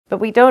but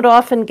we don't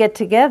often get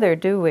together,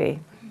 do we?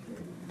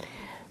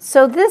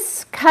 So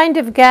this kind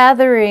of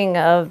gathering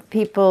of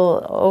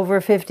people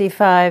over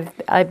 55,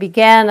 I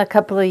began a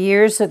couple of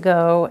years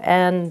ago,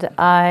 and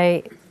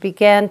I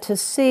began to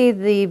see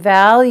the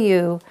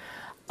value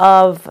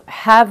of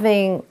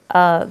having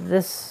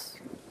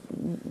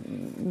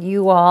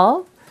you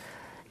all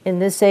in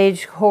this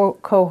age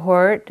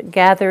cohort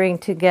gathering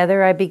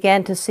together. I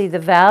began to see the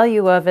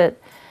value of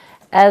it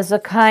as a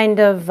kind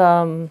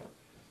of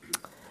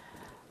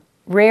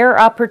rare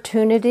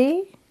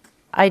opportunity.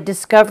 I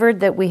discovered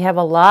that we have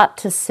a lot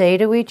to say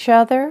to each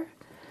other,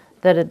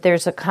 that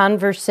there's a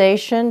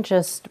conversation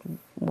just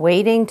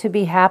waiting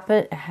to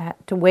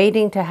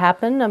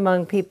happen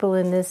among people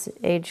in this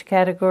age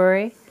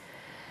category.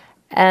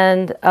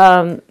 And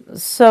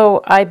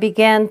so I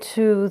began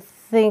to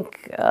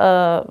think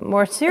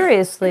more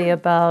seriously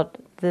about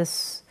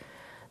this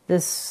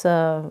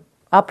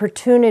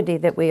opportunity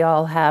that we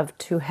all have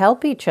to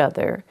help each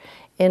other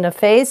in a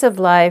phase of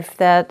life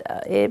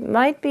that it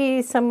might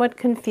be somewhat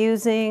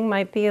confusing,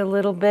 might be a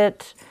little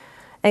bit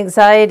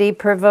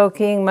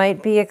anxiety-provoking,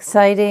 might be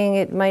exciting,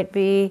 it might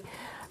be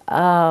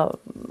a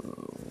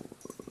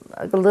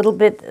little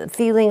bit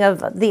feeling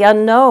of the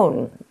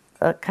unknown,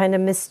 kind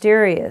of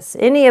mysterious.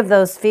 Any of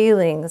those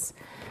feelings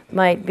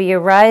might be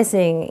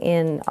arising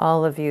in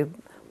all of you.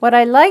 What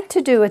I like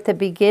to do at the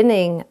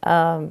beginning,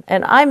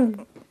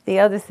 the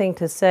other thing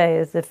to say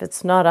is, if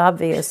it's not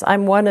obvious,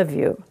 I'm one of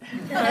you.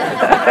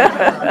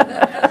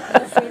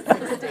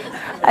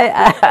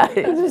 I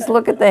just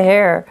look at the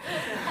hair.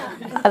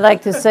 I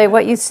like to say,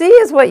 what you see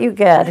is what you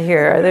get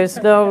here. There's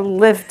no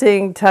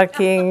lifting,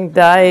 tucking,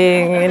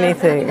 dyeing,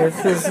 anything.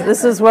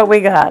 This is what we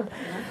got.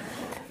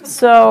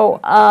 So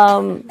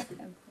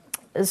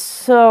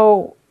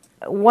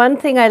one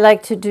thing I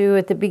like to do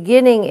at the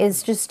beginning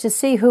is just to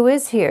see who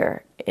is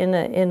here in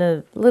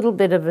a little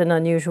bit of an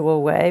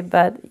unusual way,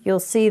 but you'll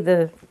see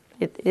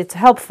it's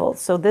helpful.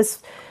 So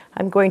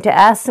I'm going to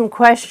ask some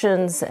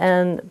questions,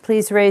 and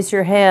please raise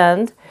your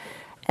hand,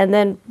 and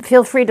then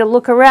feel free to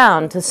look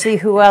around to see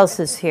who else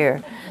is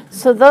here.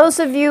 So those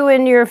of you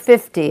in your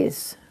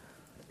 50s,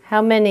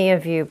 how many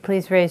of you?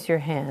 Please raise your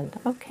hand.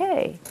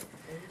 Okay.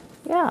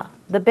 Yeah,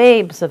 the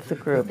babes of the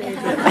group.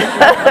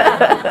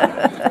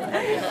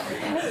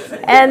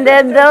 And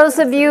then those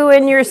of you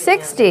in your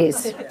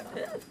 60s.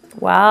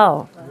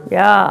 Wow,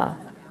 yeah.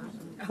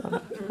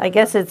 I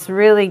guess it's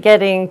really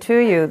getting to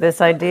you, this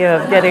idea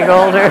of getting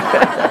older.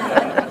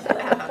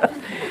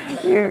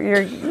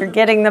 You're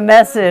getting the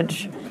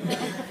message.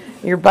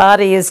 Your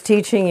body is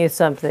teaching you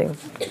something.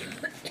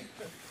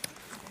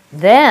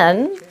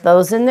 Then,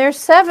 those in their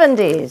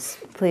 70s,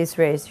 please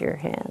raise your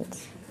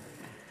hands.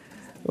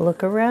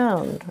 Look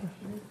around.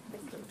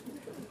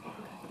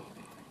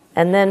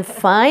 And then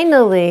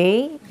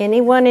finally,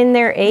 anyone in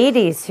their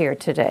 80s here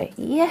today?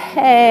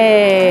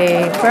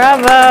 Yay!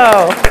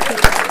 Bravo!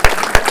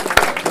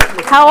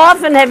 How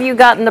often have you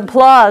gotten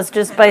applause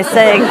just by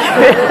saying?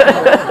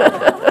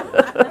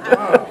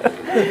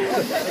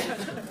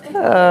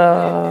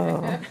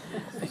 Oh.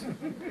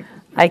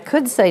 I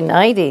could say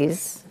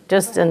 90s,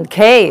 just in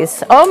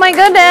case. Oh my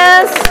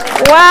goodness!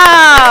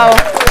 Wow!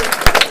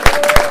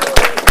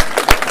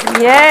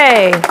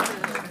 Yay!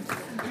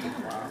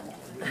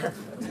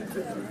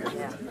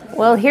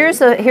 Well,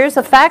 here's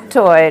a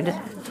factoid.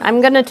 I'm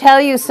going to tell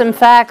you some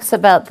facts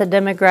about the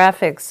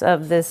demographics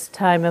of this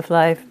time of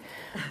life.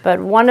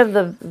 But one of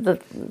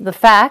the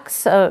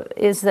facts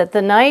is that the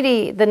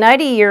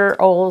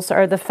 90-year-olds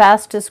are the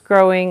fastest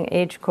growing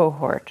age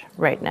cohort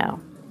right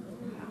now.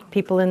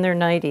 People in their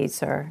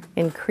 90s are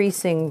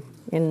increasing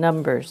in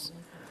numbers.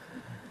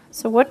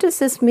 So what does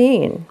this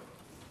mean?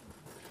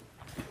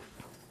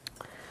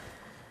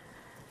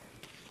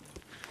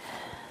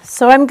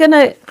 So I'm going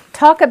to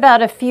talk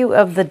about a few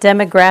of the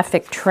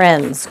demographic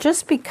trends,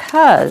 just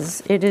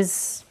because it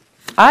is,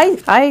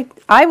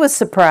 I was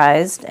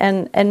surprised,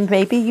 and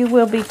maybe you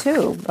will be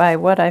too, by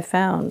what I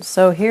found.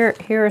 So here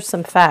are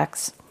some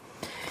facts.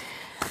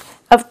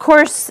 Of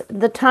course,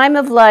 the time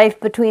of life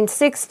between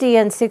 60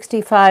 and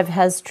 65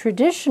 has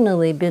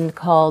traditionally been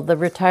called the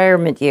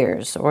retirement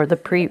years, or the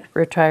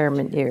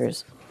pre-retirement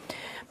years.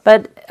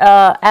 But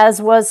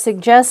as was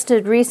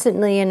suggested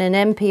recently in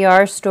an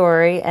NPR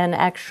story, and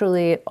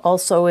actually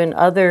also in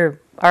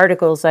other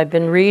articles I've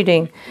been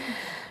reading,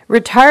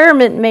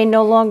 retirement may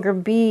no longer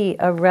be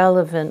a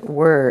relevant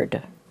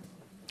word.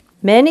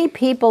 Many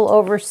people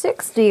over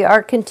 60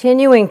 are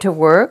continuing to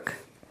work,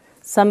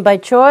 some by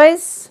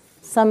choice,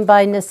 some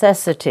by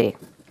necessity.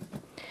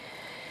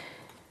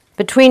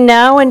 Between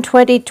now and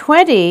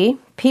 2020,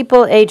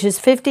 people ages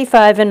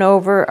 55 and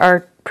over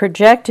are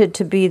projected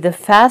to be the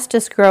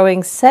fastest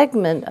growing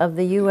segment of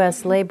the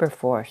U.S. labor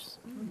force.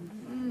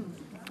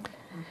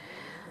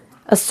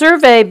 A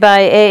survey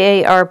by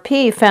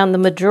AARP found the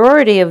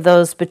majority of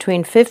those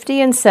between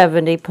 50 and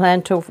 70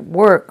 plan to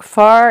work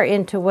far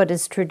into what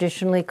is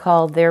traditionally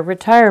called their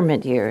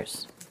retirement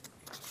years.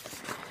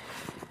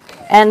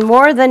 And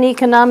more than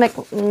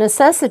economic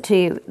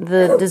necessity,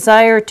 the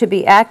desire to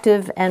be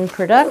active and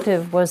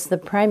productive was the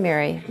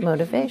primary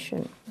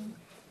motivation.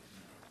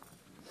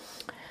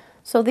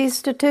 So these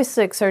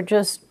statistics are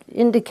just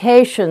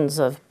indications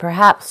of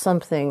perhaps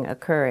something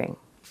occurring.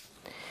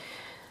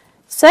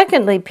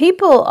 Secondly,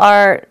 people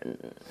are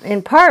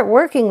in part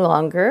working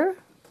longer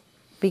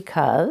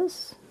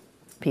because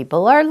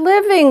people are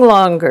living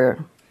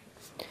longer.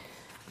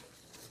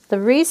 The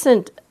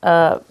recent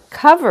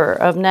cover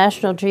of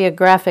National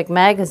Geographic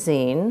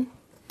magazine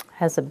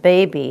has a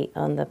baby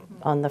on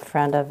the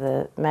front of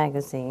the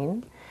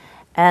magazine.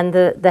 And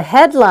the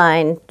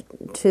headline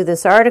to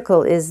this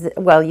article is,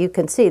 well, you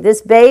can see,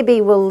 this baby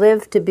will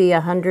live to be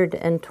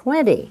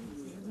 120.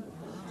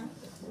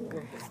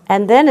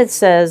 And then it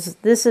says,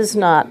 this is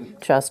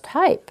not just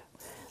hype.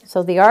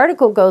 So the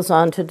article goes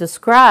on to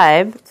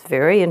describe, it's a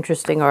very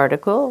interesting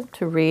article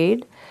to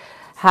read,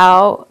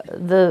 how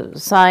the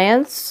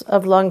science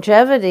of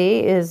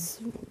longevity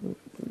is,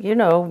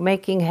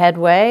 making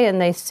headway, and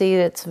they see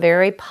it's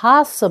very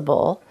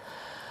possible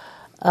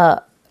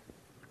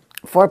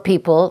for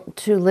people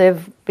to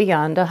live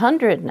beyond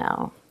 100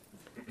 now.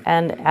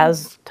 And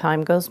as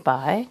time goes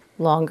by,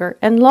 longer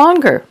and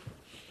longer.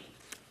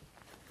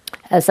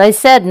 As I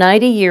said,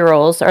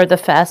 90-year-olds are the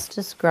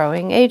fastest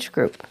growing age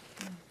group.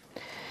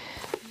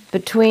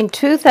 Between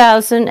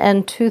 2000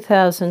 and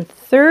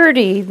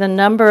 2030, the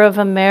number of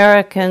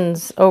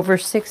Americans over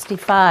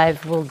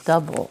 65 will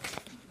double.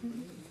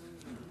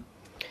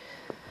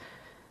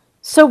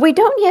 So we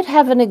don't yet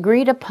have an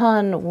agreed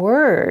upon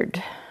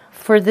word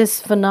for this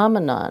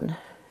phenomenon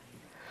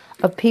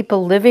of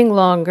people living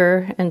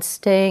longer and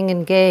staying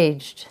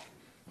engaged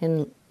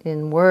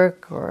in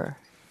work or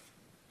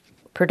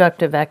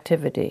productive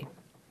activity.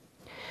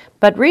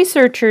 But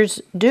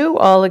researchers do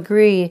all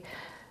agree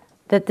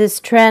that this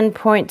trend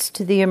points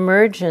to the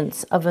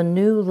emergence of a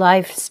new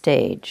life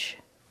stage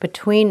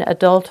between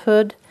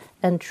adulthood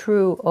and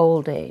true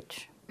old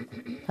age.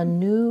 A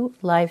new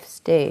life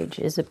stage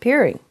is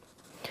appearing.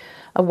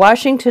 A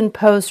Washington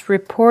Post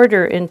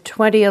reporter in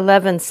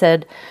 2011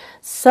 said,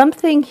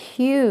 "Something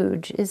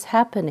huge is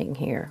happening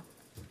here.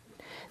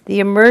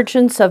 The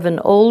emergence of an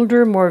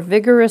older, more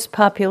vigorous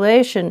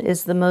population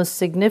is the most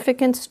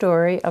significant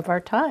story of our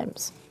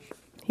times."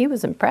 He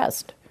was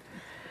impressed.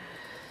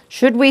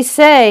 Should we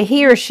say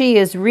he or she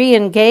is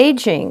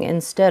re-engaging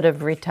instead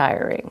of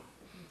retiring?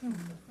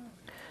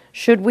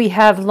 Should we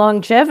have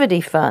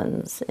longevity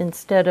funds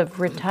instead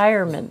of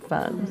retirement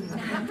funds?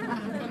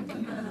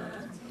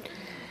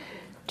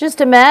 Just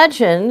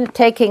imagine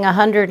taking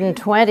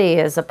 120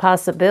 as a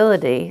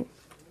possibility.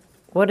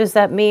 What does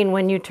that mean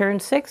when you turn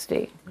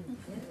 60?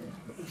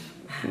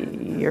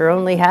 You're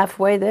only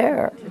halfway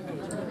there.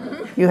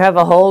 You have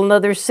a whole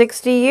nother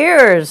 60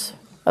 years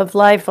of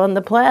life on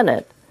the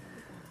planet.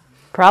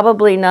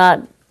 Probably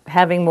not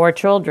having more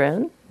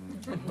children.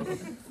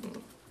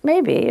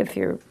 Maybe if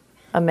you're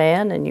a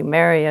man and you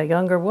marry a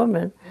younger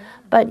woman.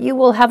 But you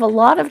will have a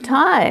lot of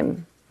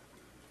time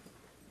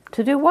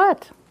to do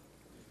what?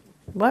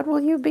 What will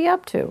you be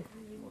up to?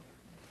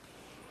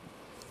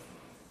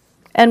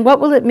 And what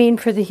will it mean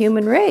for the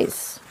human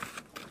race?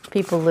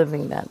 People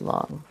living that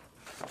long.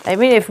 I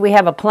mean, if we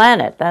have a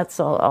planet, that's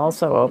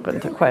also open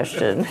to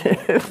question.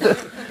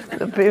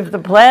 If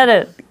the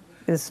planet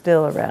is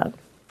still around.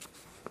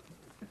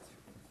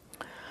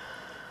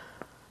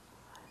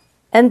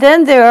 And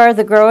then there are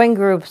the growing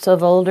groups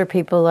of older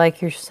people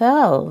like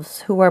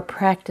yourselves who are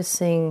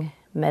practicing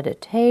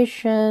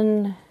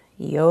meditation,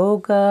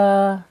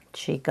 yoga,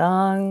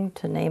 qigong,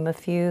 to name a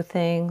few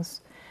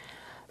things.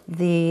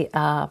 The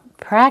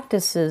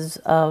practices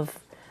of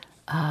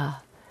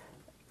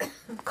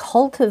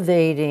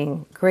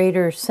cultivating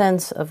greater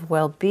sense of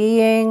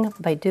well-being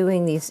by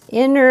doing the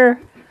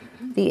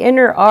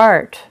inner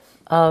art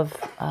of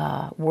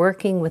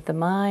working with the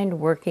mind,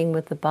 working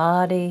with the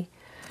body.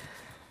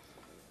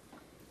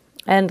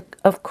 And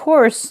of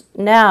course,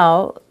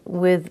 now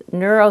with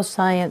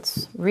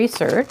neuroscience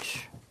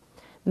research,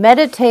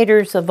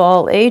 meditators of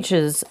all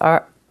ages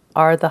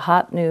are the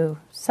hot new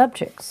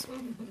subjects.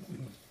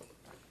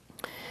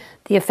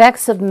 The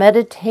effects of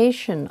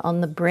meditation on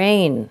the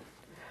brain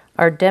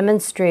are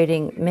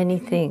demonstrating many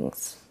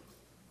things.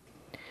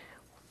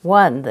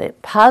 One, the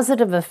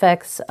positive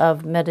effects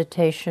of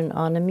meditation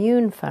on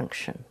immune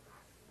function,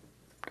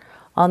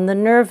 on the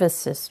nervous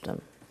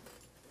system,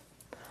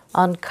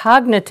 on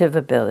cognitive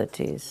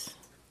abilities,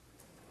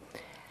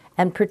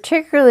 and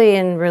particularly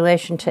in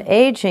relation to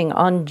aging,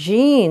 on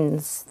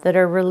genes that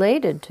are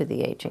related to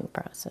the aging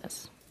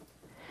process,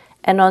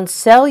 and on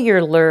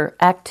cellular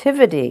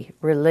activity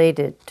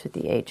related to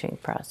the aging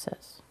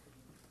process.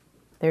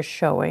 They're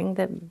showing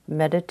that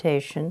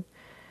meditation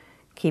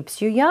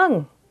keeps you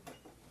young.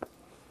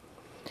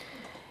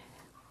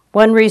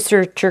 One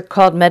researcher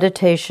called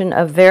meditation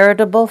a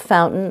veritable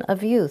fountain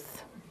of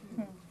youth.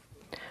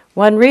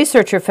 One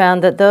researcher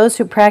found that those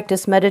who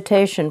practice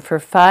meditation for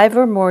 5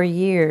 or more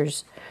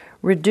years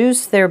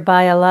reduce their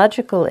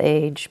biological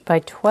age by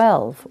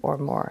 12 or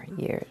more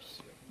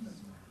years.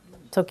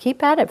 So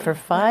keep at it for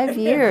 5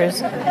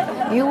 years.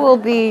 You will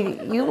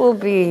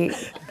be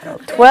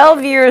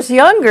 12 years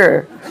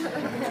younger.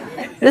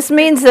 This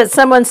means that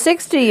someone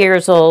 60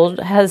 years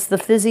old has the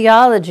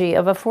physiology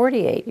of a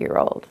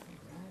 48-year-old.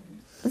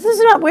 This is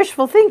not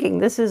wishful thinking.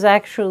 This is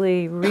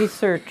actually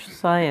research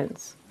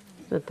science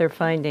that they're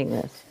finding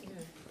this.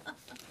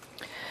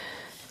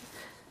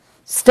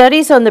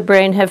 Studies on the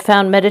brain have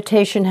found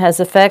meditation has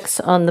effects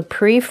on the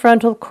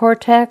prefrontal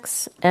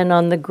cortex and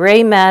on the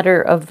gray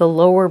matter of the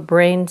lower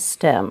brain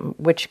stem,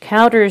 which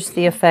counters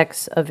the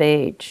effects of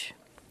age.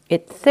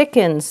 It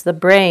thickens the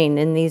brain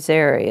in these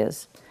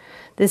areas.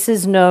 This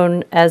is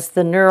known as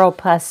the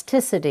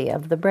neuroplasticity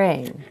of the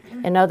brain.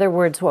 In other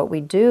words, what we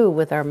do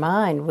with our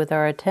mind, with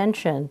our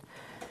attention,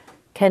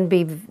 can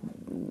be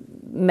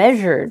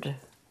measured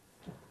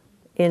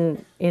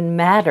in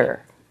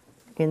matter,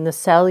 in the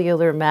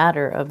cellular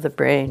matter of the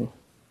brain.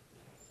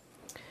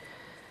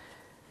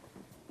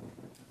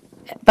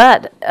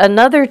 But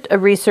another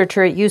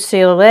researcher at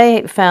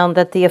UCLA found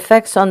that the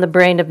effects on the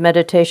brain of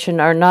meditation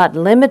are not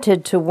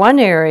limited to one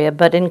area,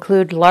 but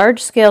include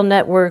large-scale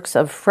networks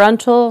of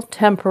frontal,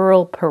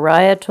 temporal,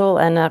 parietal,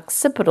 and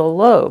occipital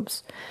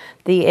lobes,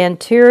 the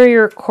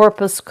anterior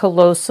corpus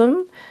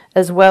callosum,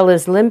 as well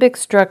as limbic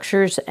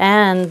structures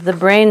and the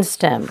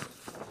brainstem.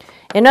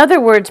 In other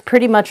words,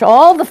 pretty much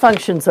all the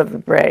functions of the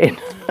brain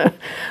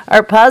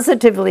are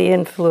positively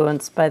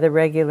influenced by the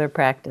regular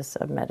practice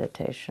of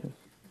meditation.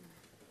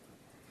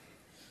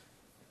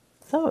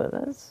 So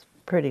that's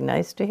pretty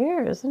nice to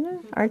hear, isn't it?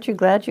 Aren't you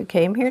glad you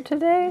came here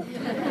today?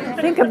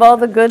 Think of all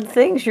the good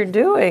things you're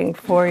doing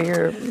for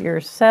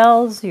your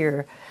cells,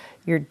 your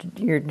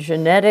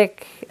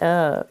genetic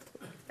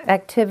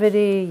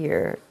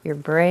activity, your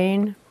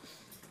brain.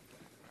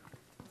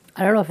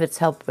 I don't know if it's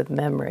helped with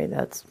memory.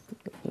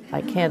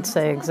 I can't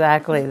say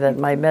exactly that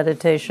my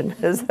meditation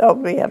has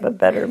helped me have a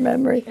better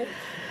memory.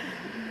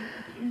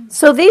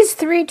 So these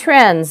three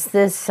trends,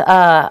 this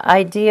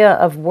idea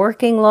of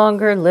working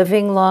longer,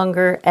 living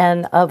longer,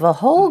 and of a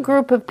whole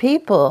group of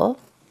people,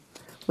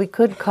 we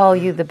could call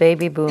you the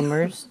baby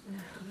boomers,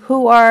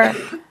 who are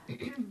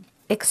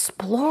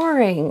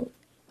exploring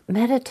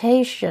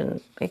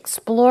meditation,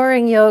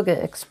 exploring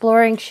yoga,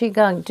 exploring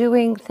qigong,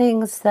 doing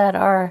things that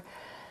are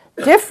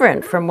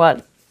different from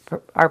what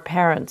our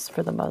parents,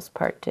 for the most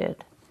part,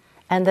 did.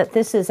 And that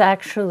this is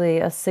actually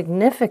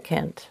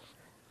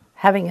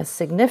having a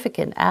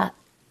significant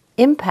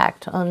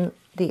impact on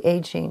the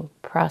aging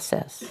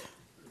process.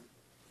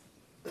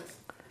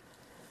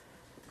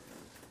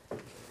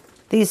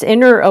 These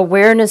inner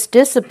awareness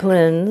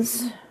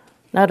disciplines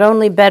not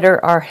only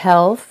better our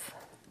health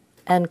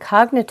and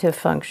cognitive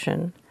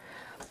function,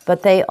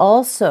 but they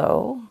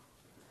also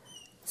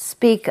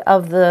speak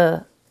of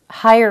the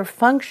higher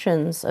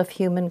functions of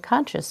human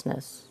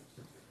consciousness.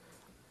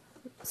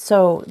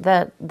 So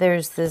that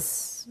there's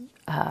this,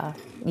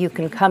 you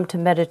can come to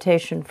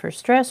meditation for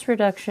stress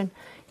reduction.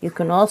 You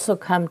can also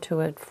come to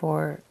it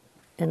for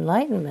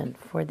enlightenment,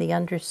 for the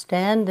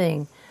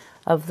understanding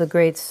of the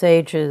great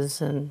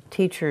sages and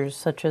teachers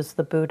such as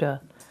the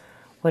Buddha.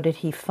 What did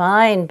he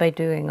find by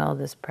doing all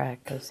this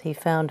practice? He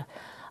found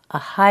a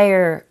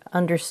higher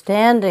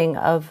understanding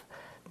of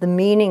the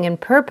meaning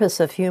and purpose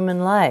of human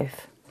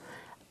life.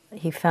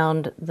 He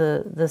found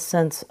the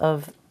sense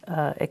of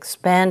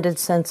expanded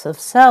sense of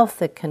self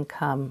that can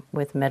come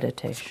with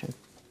meditation.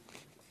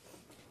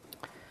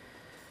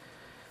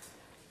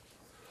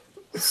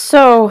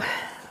 So,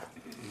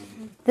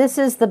 this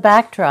is the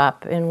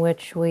backdrop in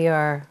which we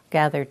are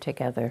gathered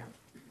together.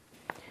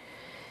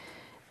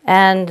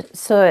 And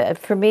so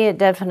for me it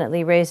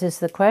definitely raises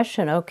the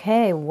question,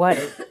 okay, what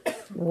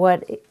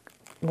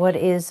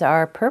is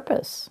our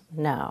purpose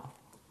now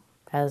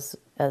as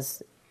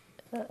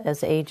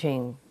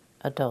aging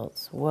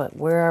adults?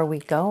 Where are we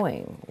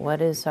going?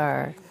 What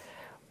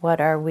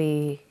are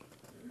we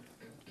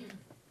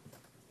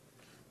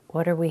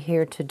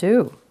here to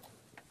do?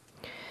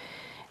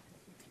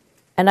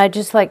 And I'd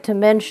just like to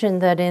mention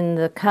that in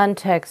the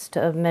context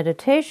of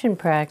meditation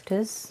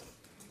practice,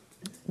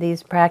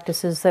 these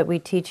practices that we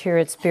teach here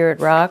at Spirit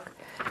Rock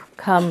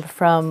come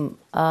from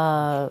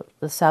the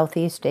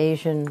Southeast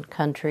Asian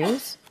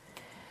countries,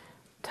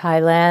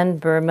 Thailand,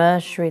 Burma,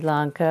 Sri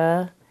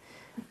Lanka,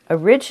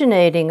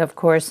 originating, of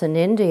course, in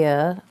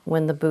India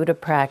when the Buddha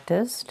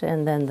practiced,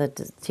 and then the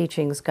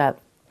teachings got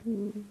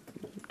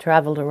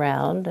traveled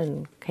around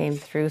and came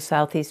through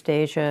Southeast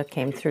Asia,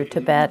 came through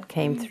Tibet,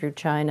 came through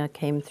China,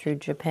 came through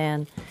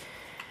Japan.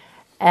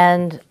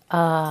 And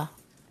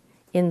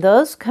in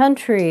those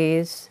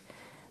countries,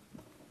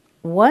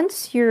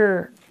 once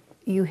you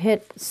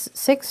hit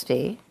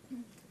 60,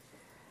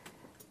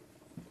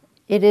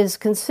 it is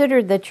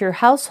considered that your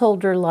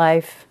householder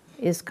life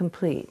is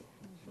complete.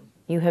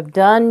 You have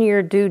done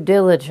your due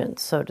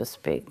diligence, so to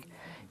speak.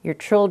 Your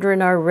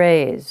children are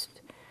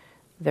raised.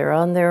 They're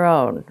on their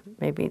own.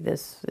 Maybe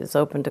this is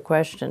open to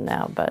question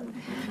now, but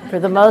for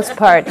the most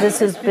part, this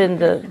has been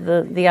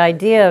the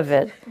idea of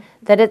it,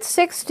 that at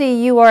 60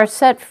 you are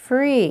set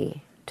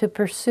free to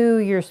pursue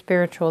your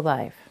spiritual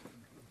life.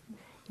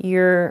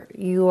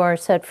 You are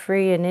set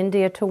free in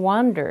India to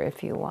wander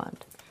if you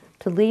want,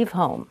 to leave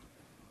home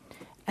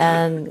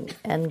and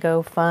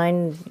go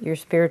find your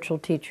spiritual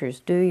teachers,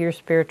 do your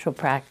spiritual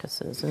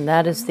practices. And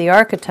that is the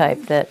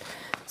archetype that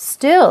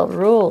still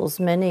rules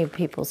many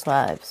people's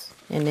lives.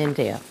 in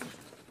India.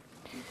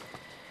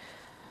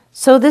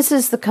 So this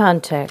is the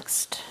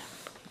context.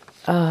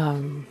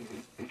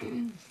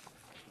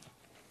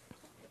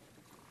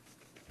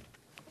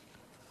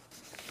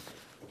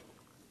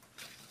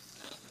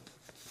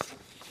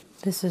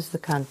 This is the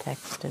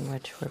context in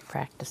which we're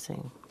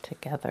practicing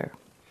together.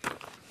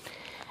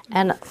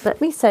 And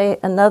let me say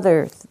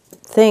another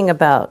thing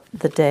about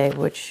the day,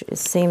 which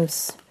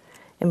seems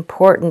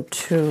important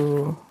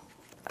to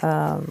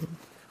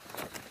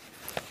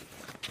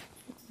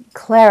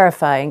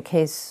clarify in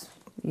case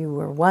you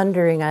were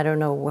wondering. I don't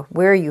know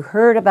where you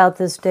heard about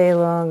this day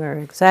long or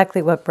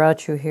exactly what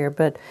brought you here,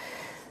 but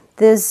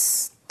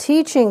this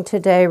teaching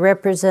today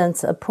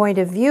represents a point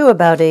of view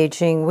about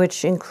aging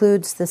which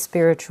includes the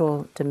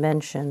spiritual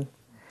dimension.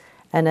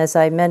 And as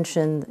I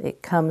mentioned,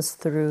 it comes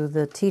through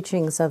the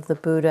teachings of the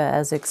Buddha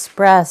as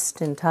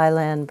expressed in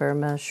Thailand,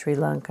 Burma, Sri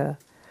Lanka.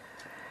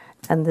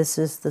 And this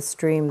is the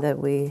stream that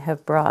we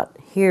have brought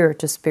here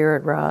to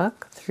Spirit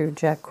Rock through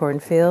Jack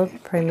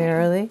Kornfield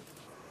primarily.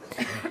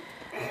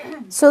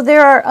 So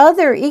there are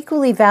other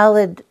equally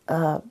valid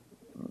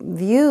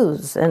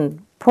views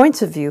and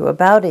points of view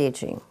about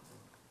aging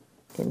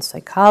in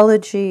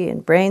psychology, in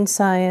brain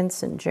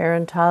science, in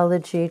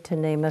gerontology, to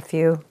name a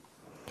few.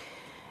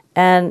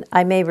 And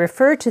I may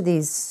refer to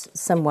these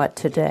somewhat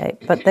today,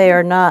 but they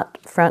are not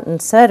front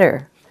and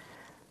center.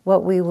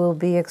 What we will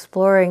be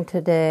exploring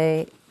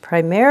today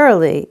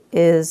primarily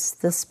is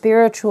the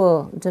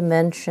spiritual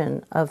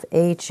dimension of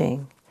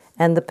aging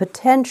and the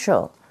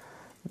potential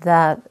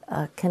that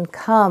can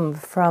come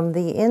from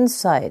the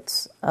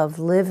insights of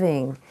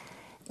living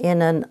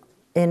in an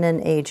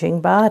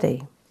aging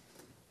body.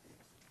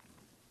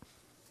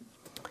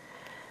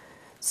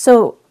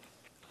 So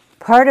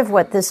part of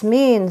what this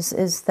means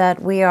is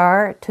that we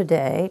are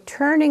today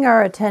turning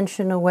our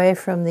attention away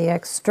from the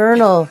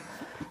external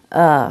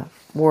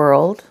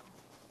world,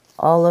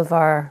 all of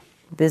our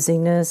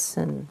busyness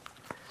and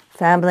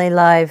family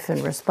life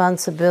and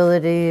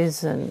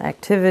responsibilities and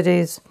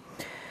activities.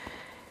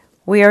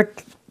 We are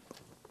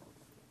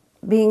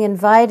being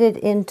invited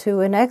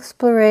into an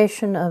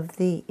exploration of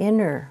the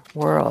inner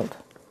world.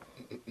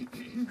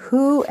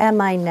 Who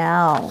am I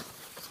now?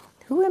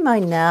 Who am I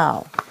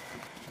now?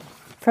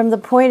 From the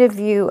point of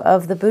view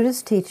of the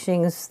Buddhist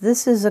teachings,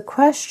 this is a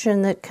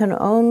question that can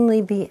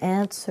only be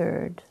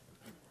answered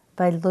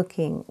by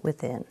looking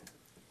within.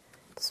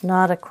 It's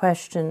not a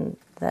question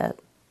that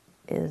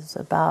is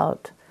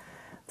about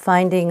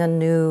finding a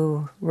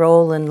new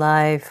role in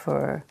life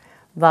or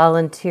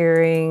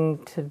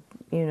volunteering to,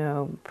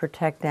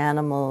 protect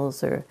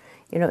animals or,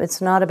 it's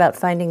not about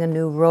finding a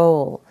new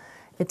role.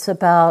 It's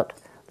about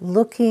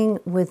looking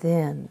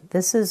within.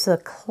 This is a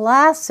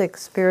classic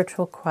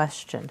spiritual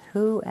question.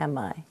 Who am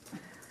I?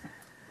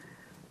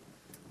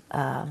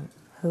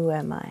 Who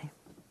am I?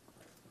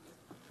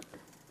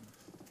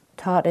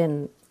 Taught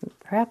in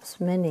perhaps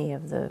many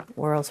of the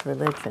world's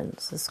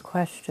religions, this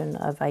question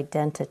of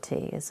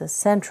identity is a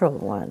central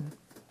one.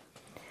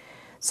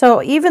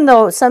 So even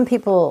though some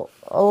people,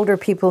 older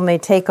people, may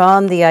take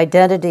on the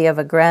identity of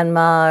a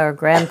grandma or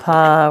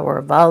grandpa or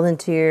a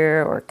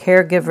volunteer or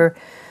caregiver,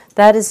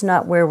 that is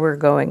not where we're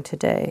going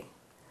today.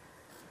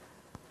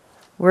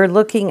 We're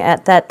looking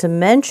at that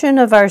dimension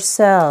of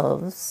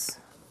ourselves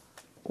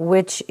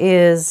which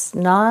is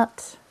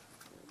not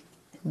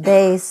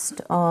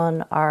based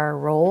on our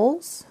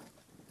roles,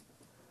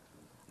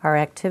 our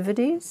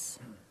activities,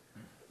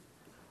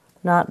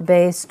 not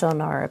based on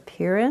our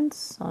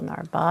appearance, on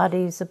our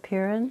body's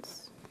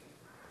appearance,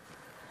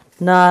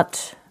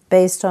 not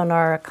based on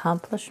our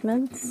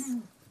accomplishments.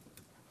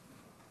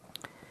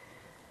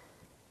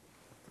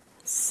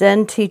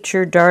 Zen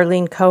teacher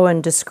Darlene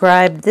Cohen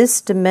described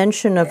this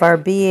dimension of our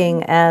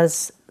being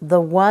as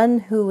the one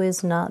who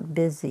is not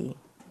busy.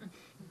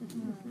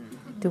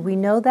 Do we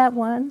know that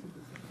one?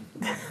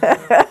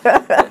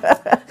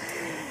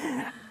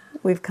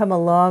 We've come a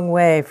long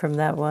way from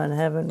that one,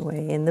 haven't we?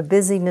 In the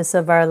busyness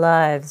of our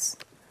lives,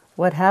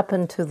 what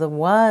happened to the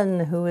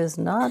one who is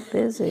not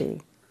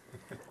busy?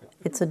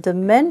 It's a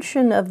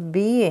dimension of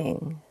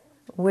being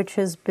which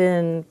has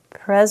been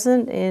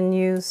present in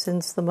you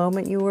since the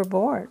moment you were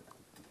born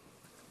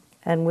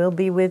and will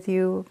be with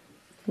you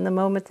in the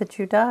moment that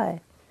you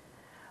die,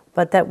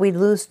 but that we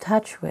lose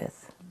touch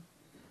with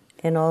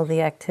in all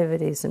the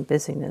activities and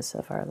busyness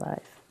of our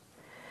life.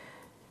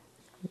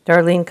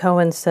 Darlene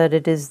Cohen said,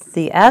 "It is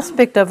the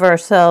aspect of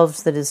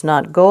ourselves that is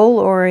not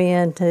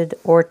goal-oriented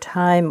or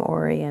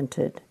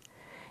time-oriented.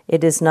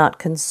 It is not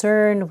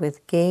concerned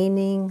with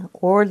gaining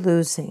or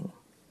losing,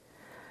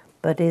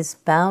 but is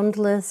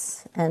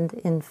boundless and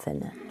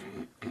infinite,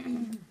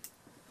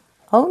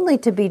 only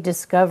to be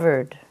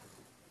discovered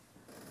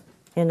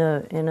in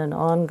an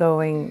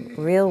ongoing,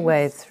 real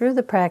way through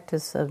the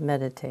practice of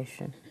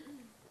meditation,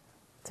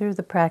 through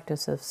the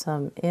practice of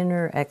some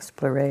inner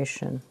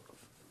exploration."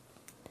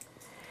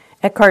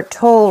 Eckhart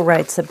Tolle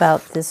writes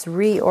about this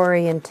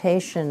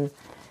reorientation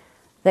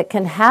that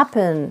can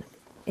happen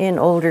in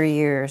older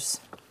years.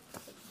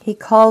 He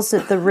calls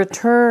it the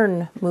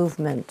return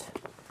movement,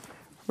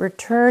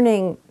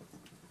 returning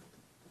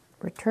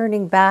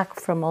returning back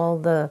from all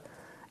the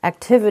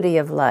activity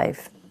of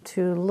life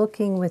to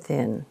looking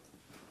within.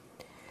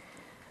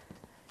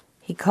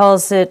 He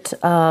calls it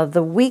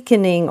the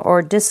weakening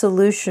or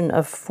dissolution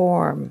of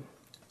form,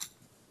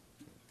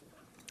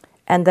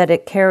 and that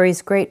it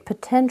carries great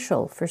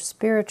potential for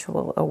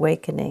spiritual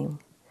awakening,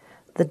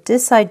 the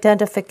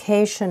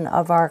disidentification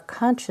of our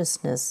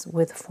consciousness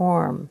with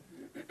form.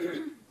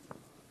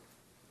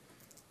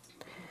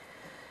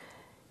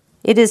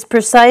 It is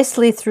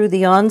precisely through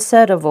the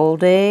onset of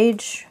old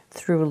age,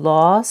 through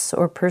loss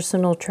or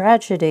personal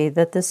tragedy,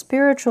 that the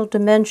spiritual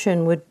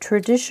dimension would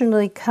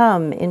traditionally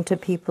come into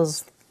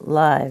people's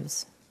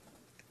lives.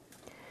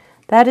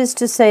 That is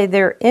to say,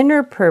 their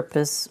inner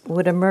purpose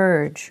would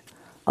emerge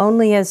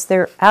only as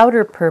their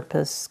outer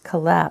purpose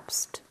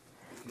collapsed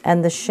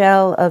and the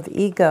shell of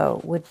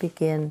ego would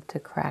begin to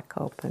crack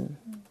open.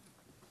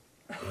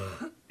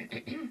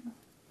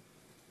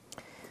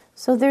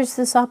 So there's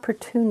this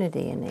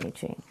opportunity in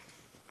aging.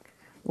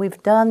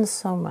 We've done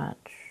so much.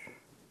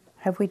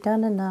 Have we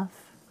done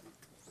enough?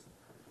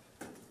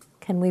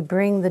 Can we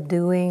bring the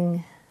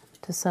doing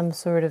to some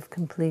sort of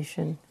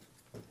completion?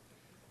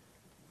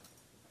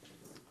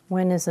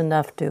 When is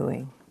enough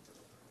doing?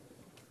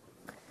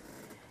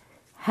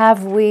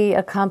 Have we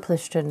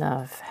accomplished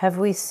enough? Have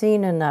we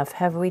seen enough?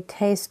 Have we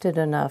tasted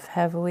enough?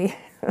 Have we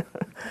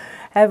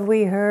have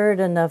we heard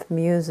enough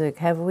music?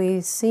 Have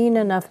we seen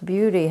enough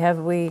beauty? Have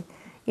we,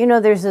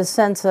 there's a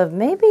sense of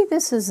maybe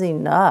this is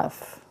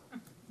enough.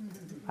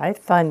 I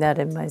find that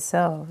in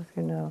myself,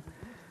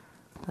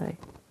 like,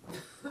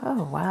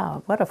 oh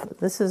wow,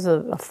 this is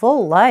a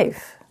full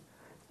life.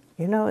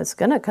 It's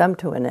going to come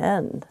to an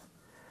end.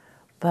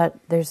 But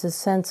there's a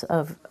sense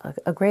of,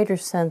 a greater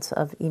sense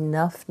of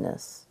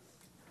enoughness.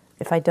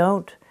 If I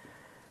don't,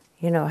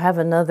 have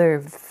another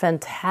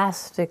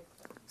fantastic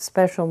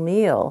special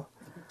meal,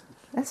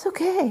 that's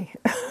okay.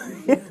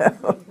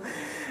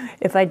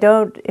 If I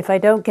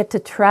don't get to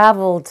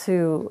travel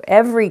to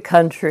every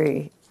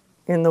country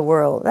in the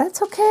world,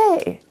 that's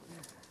okay.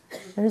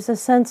 There's a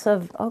sense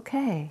of,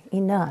 okay,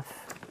 enough.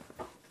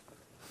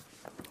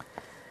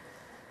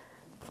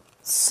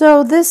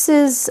 So this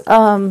is,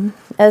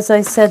 as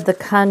I said, the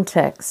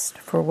context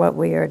for what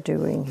we are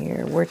doing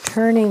here. We're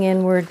turning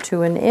inward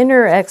to an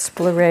inner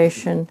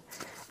exploration.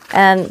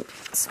 And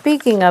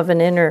speaking of an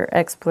inner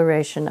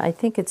exploration, I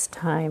think it's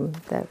time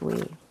that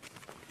we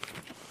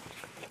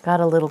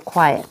got a little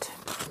quiet.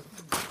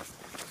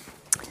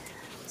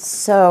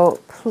 So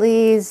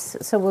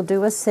we'll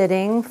do a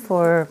sitting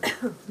for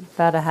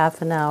about a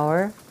half an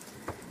hour.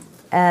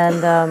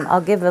 And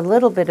I'll give a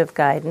little bit of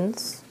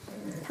guidance.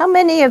 How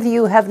many of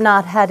you have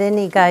not had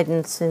any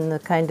guidance in the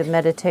kind of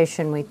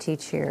meditation we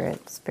teach here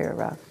at Spirit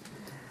Rock?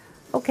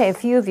 Okay, a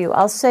few of you.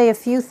 I'll say a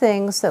few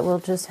things that will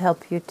just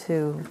help you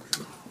to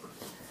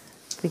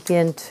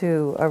begin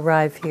to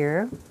arrive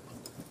here.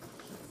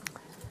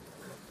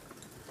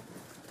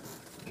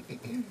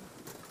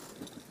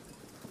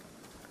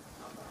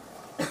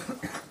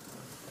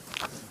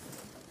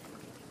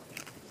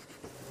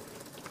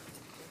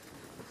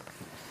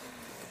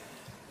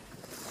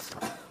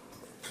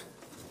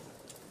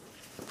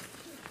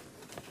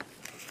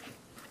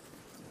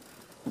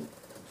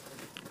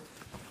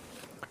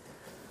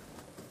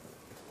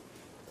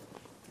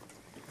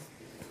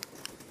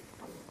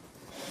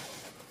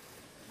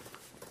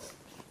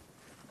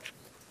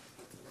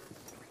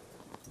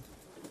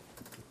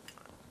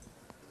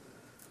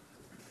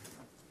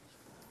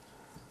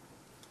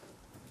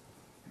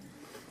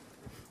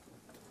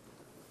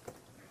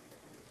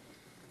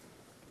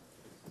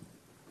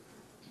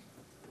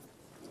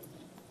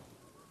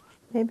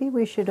 Maybe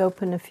we should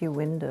open a few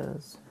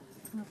windows.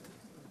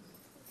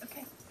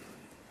 Okay.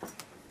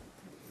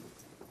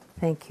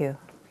 Thank you.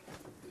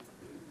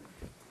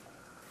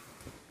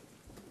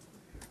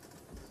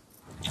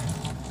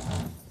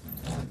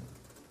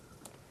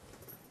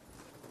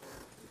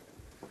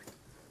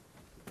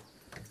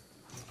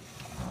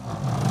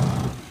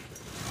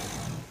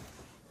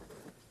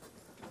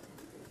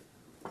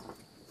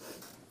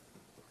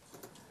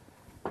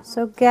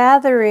 So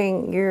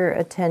gathering your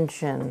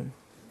attention,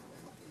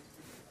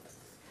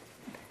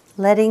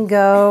 letting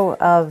go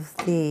of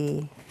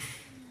the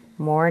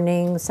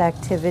morning's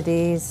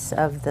activities,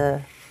 of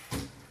the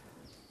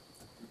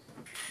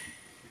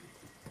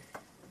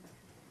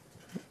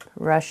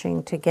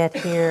rushing to get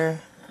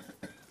here.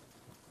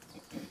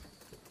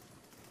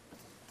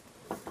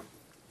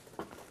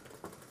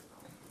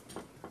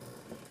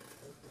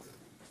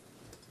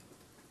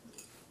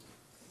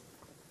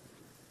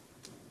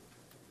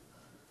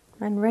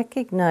 And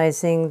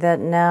recognizing that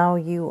now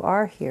you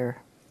are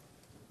here.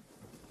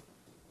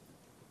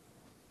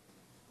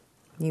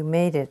 You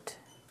made it.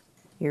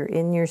 You're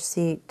in your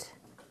seat.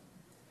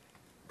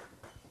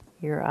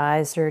 Your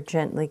eyes are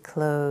gently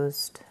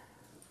closed.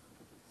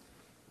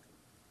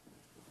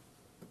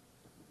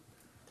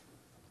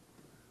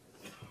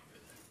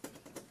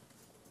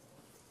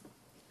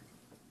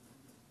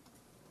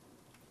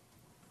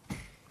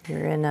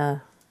 You're in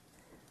a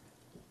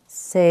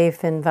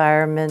safe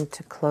environment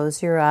to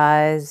close your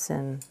eyes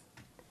and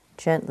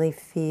gently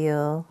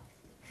feel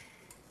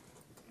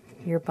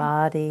your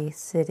body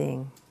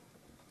sitting.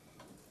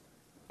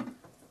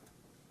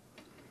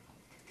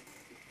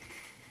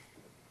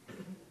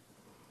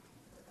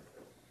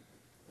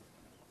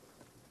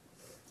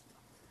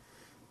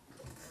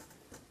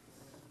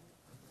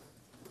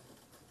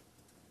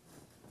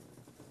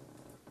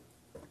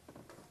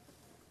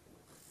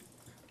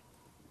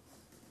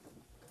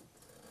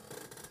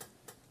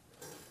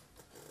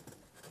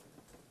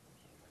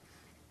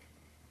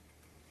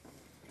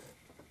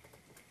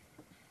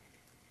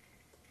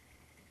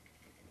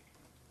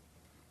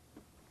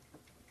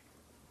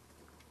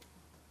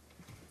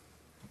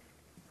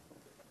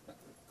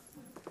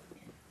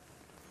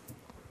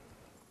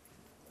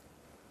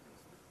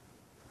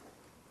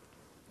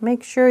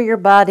 Make sure your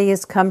body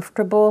is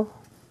comfortable.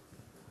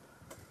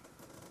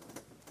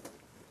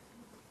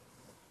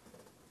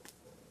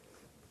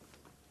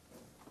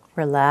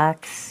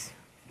 Relax.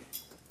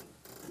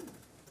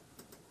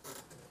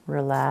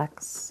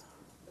 Relax.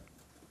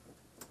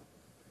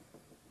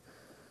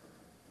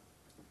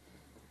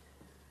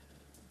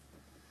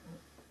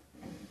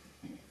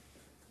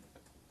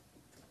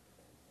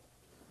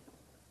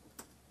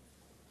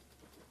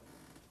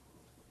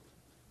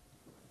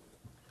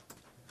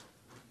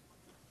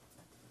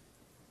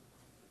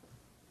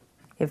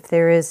 If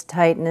there is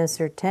tightness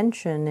or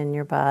tension in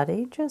your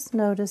body, just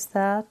notice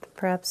that.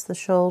 Perhaps the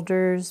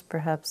shoulders,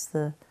 perhaps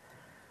the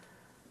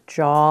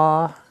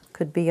jaw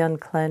could be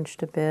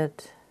unclenched a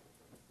bit.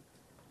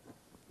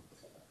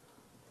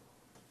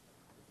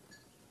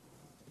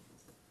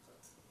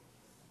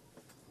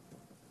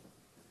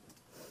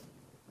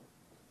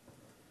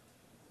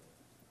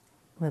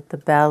 Let the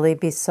belly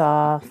be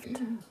soft.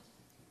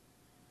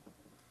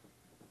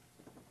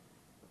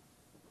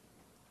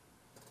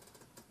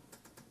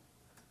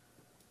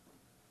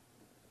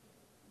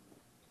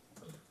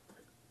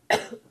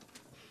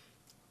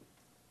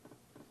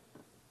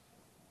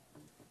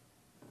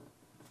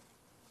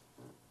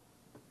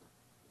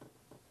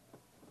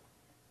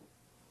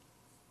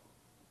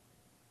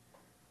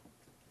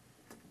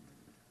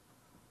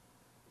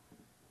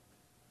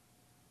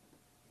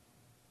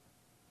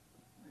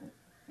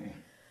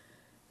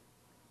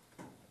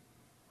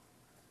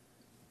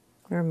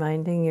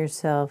 Reminding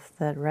yourself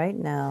that right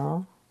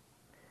now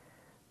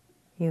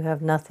you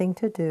have nothing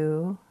to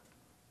do,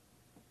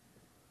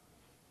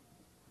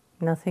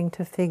 nothing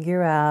to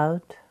figure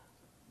out.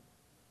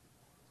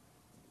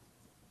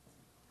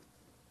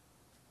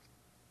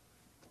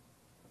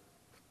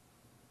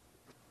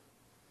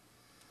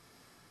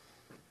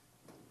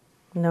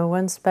 No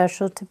one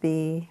special to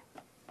be.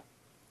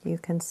 You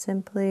can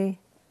simply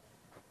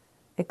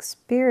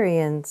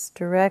experience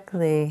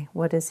directly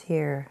what is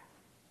here.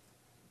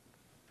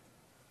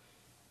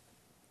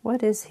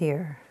 What is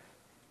here?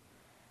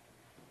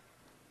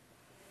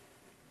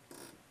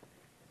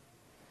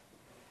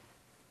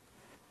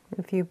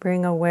 If you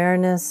bring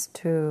awareness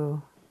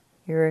to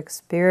your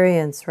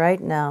experience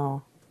right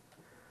now,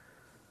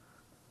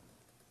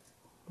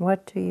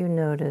 what do you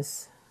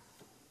notice?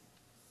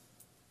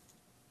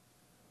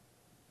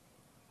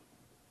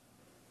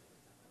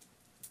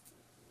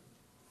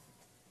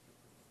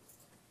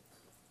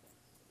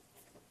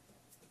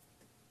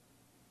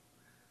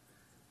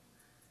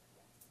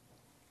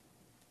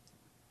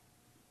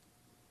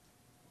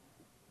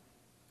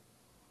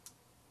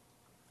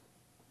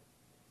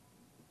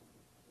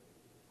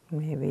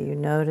 Maybe you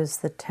notice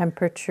the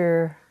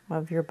temperature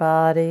of your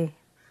body,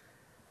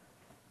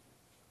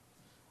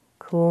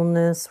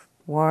 coolness,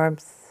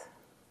 warmth.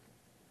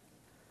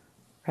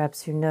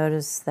 Perhaps you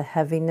notice the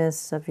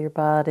heaviness of your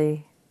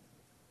body,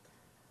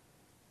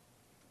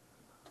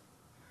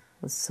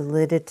 the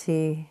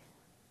solidity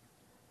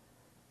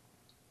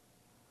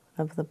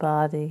of the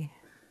body.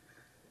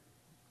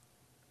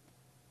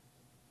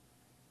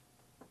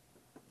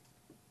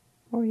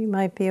 Or you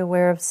might be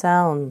aware of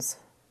sounds.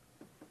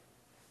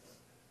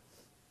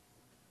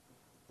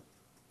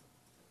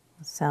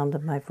 The sound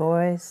of my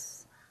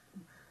voice,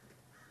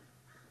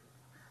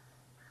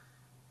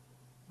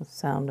 the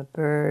sound of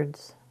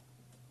birds.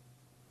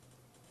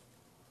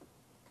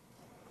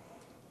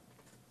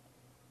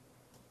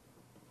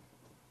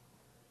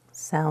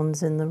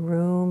 Sounds in the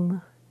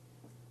room.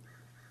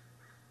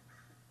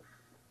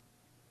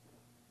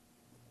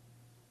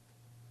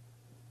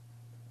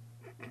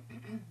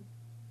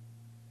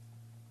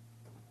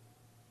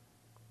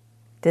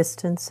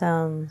 Distant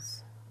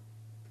sounds.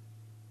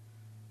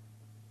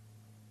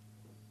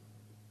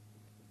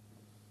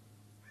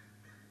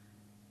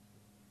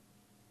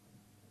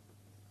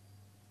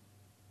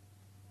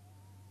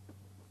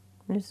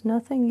 There's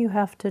nothing you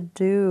have to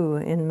do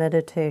in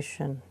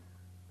meditation.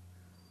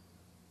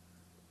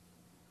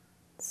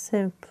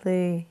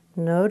 Simply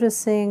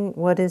noticing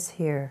what is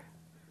here.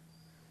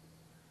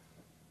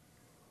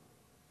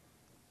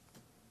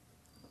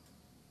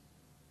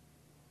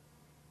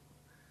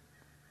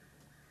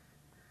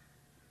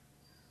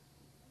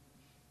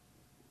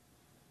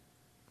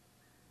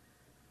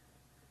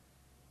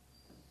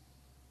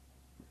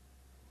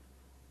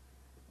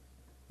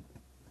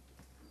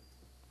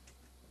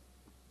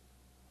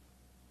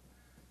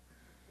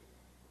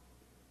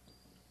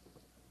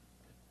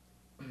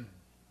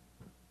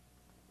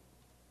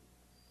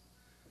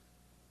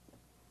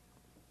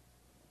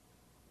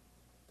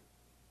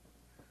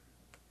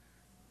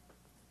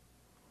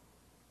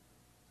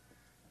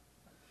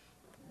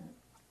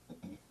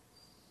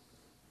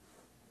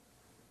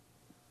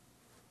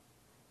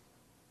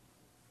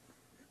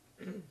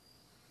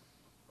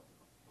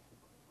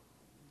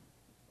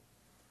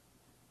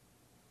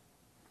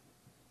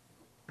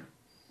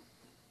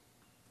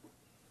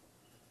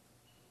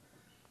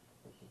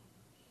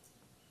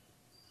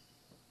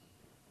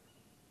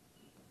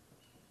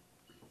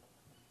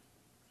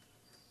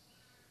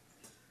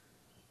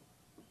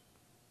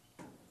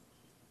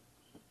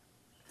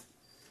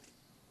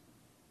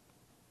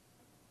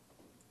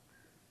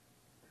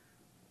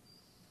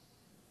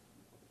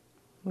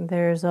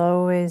 There's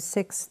always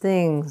 6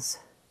 things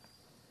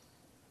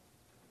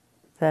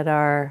that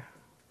are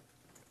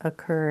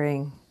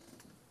occurring.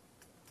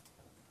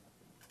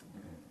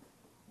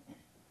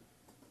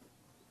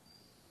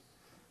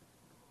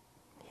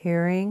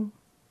 Hearing,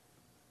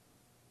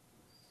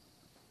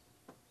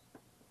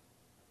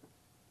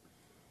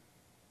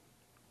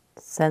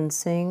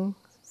 sensing,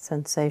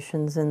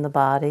 sensations in the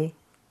body,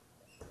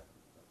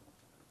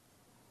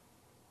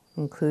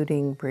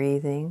 including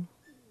breathing.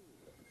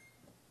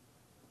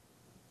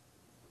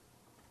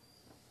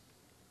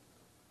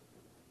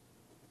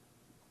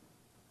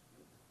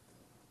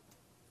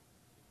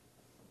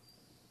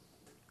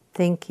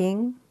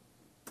 Thinking,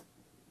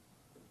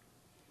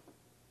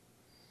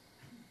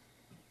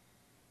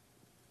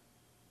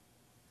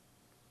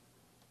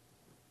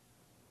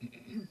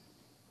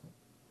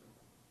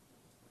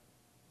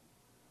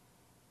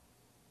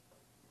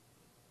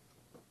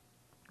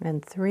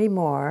 and 3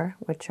 more,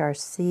 which are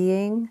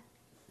seeing,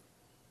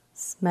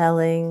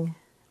 smelling,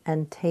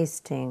 and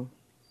tasting.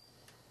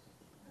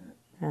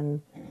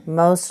 And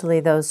mostly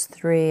those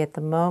 3 at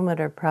the moment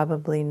are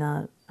probably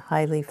not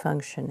highly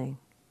functioning.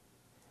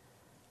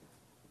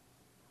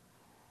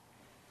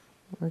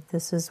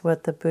 This is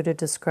what the Buddha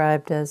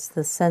described as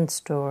the sense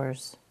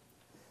doors.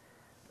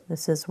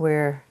 This is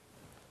where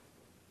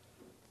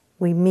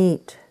we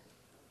meet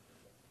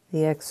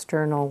the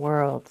external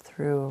world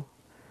through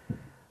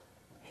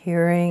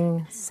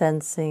hearing,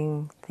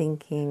 sensing,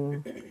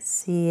 thinking,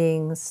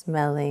 seeing,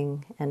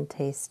 smelling, and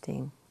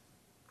tasting.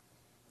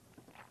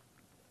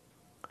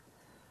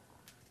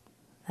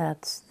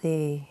 That's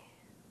the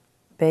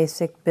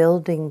basic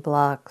building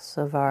blocks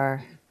of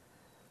our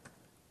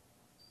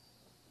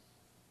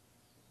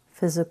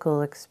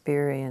physical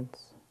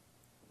experience.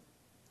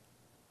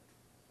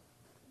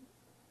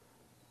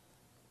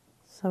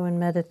 So in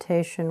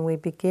meditation, we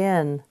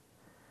begin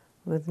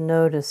with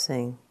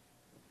noticing,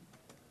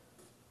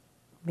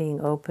 being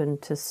open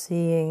to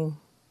seeing,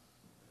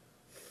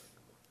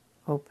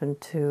 open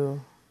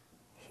to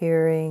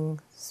hearing,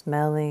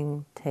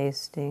 smelling,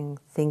 tasting,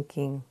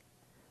 thinking,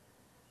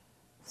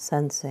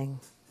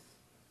 sensing.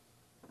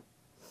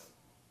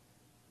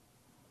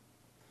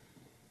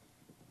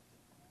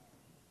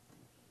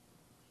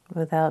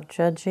 Without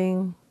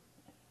judging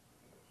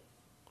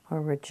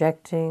or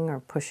rejecting or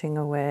pushing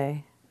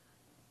away.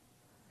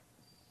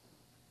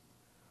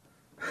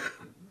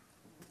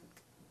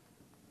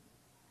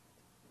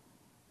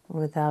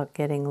 Without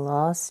getting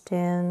lost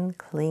in,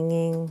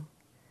 clinging,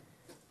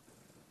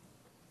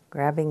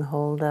 grabbing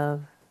hold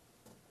of.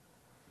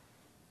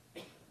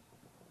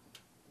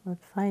 But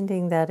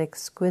finding that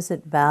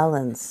exquisite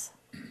balance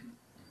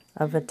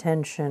of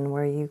attention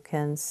where you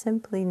can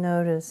simply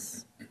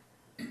notice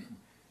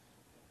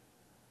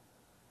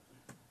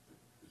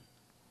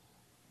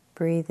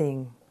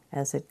breathing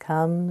as it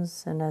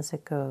comes and as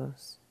it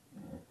goes.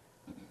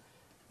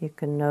 You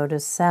can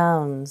notice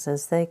sounds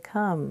as they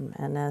come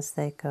and as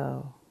they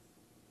go.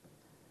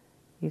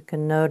 You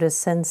can notice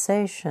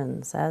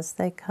sensations as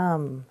they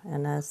come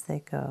and as they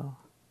go.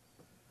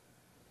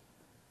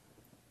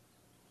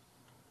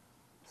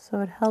 So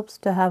it helps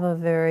to have a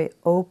very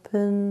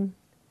open,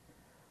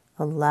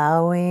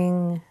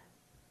 allowing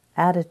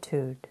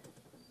attitude.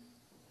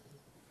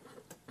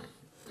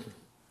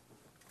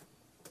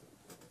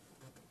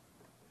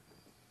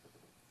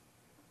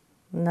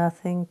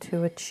 Nothing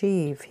to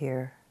achieve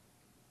here.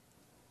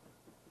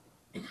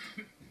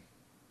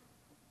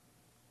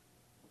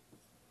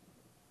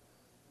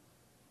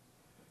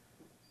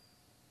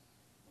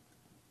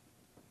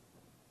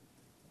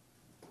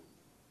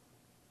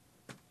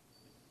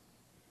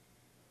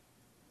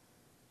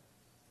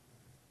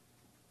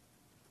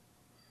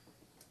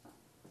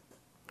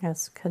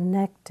 As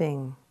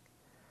connecting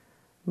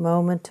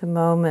moment to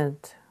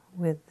moment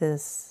with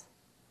this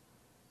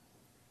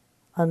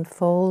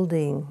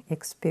unfolding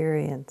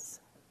experience.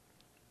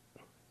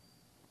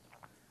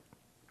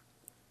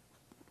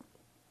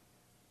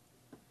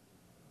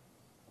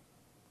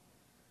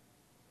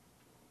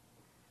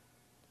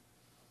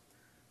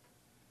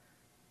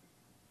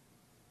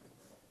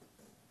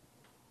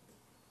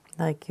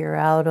 Like you're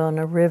out on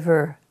a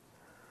river,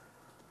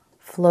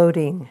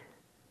 floating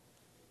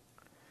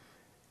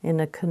in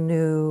a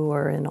canoe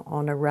or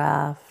on a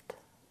raft.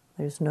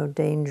 There's no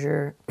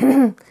danger.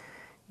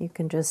 You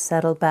can just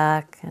settle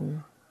back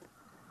and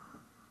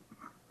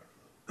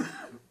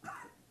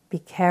be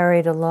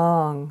carried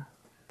along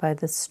by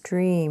the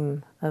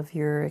stream of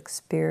your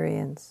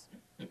experience.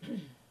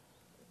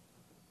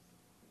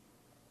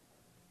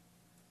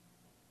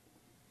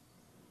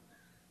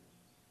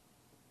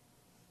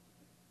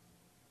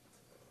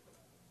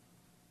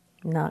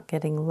 Not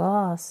getting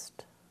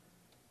lost.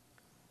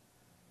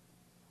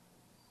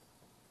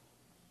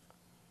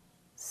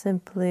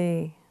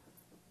 Simply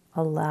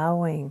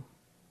allowing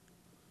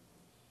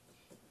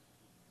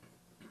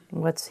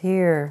what's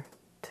here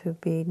to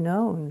be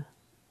known,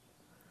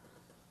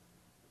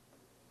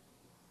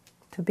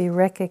 to be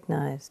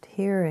recognized,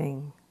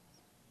 hearing,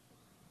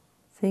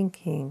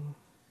 thinking,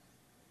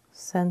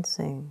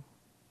 sensing.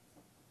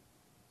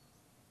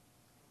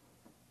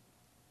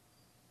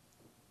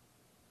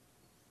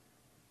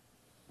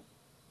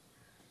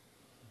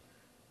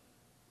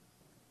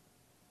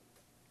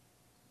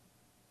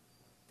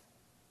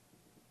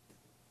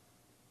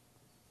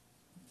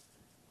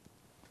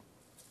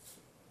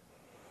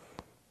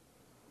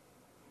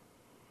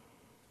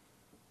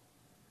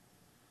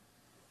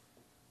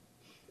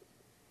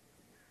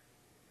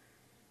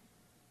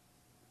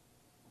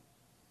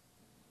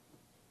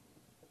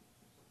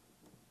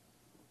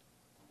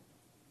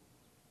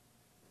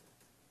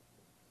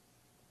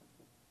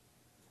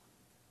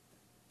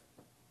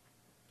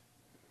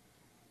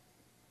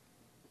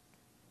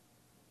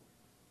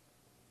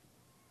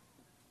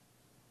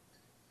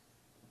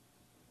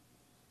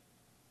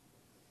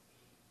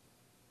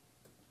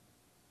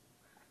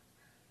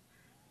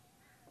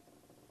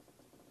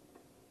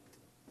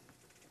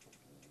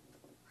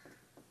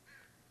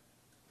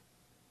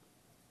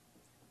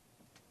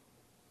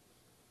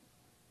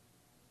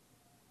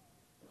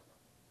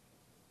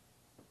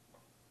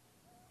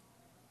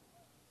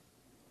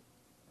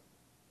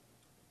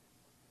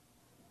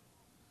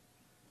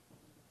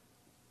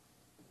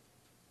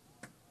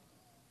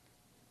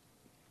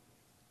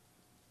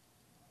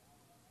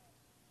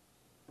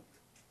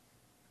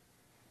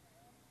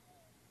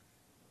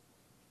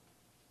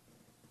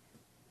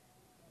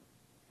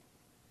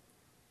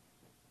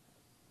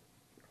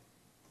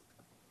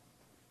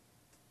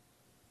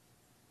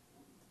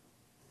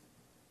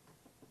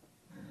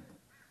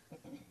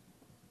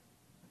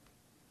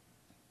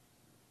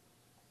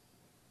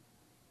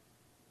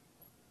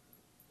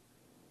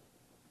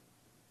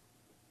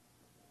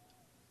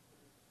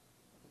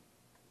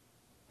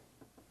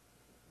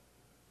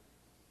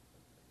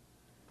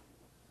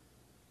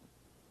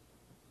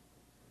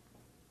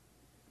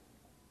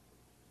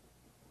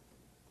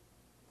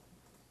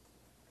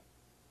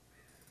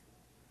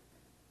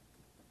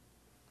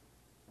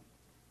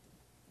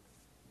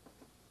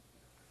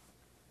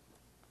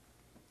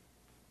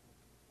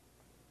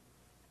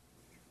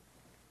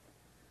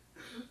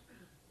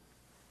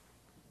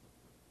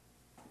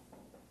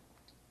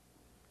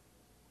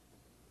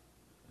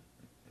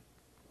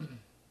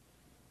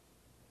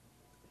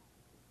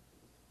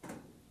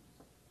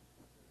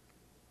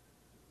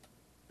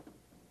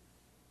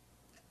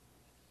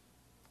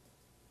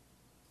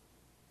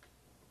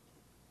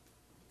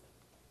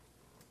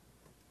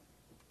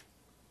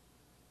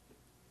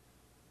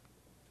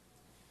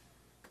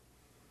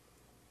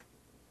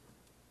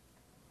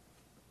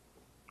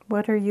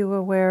 What are you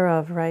aware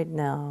of right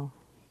now?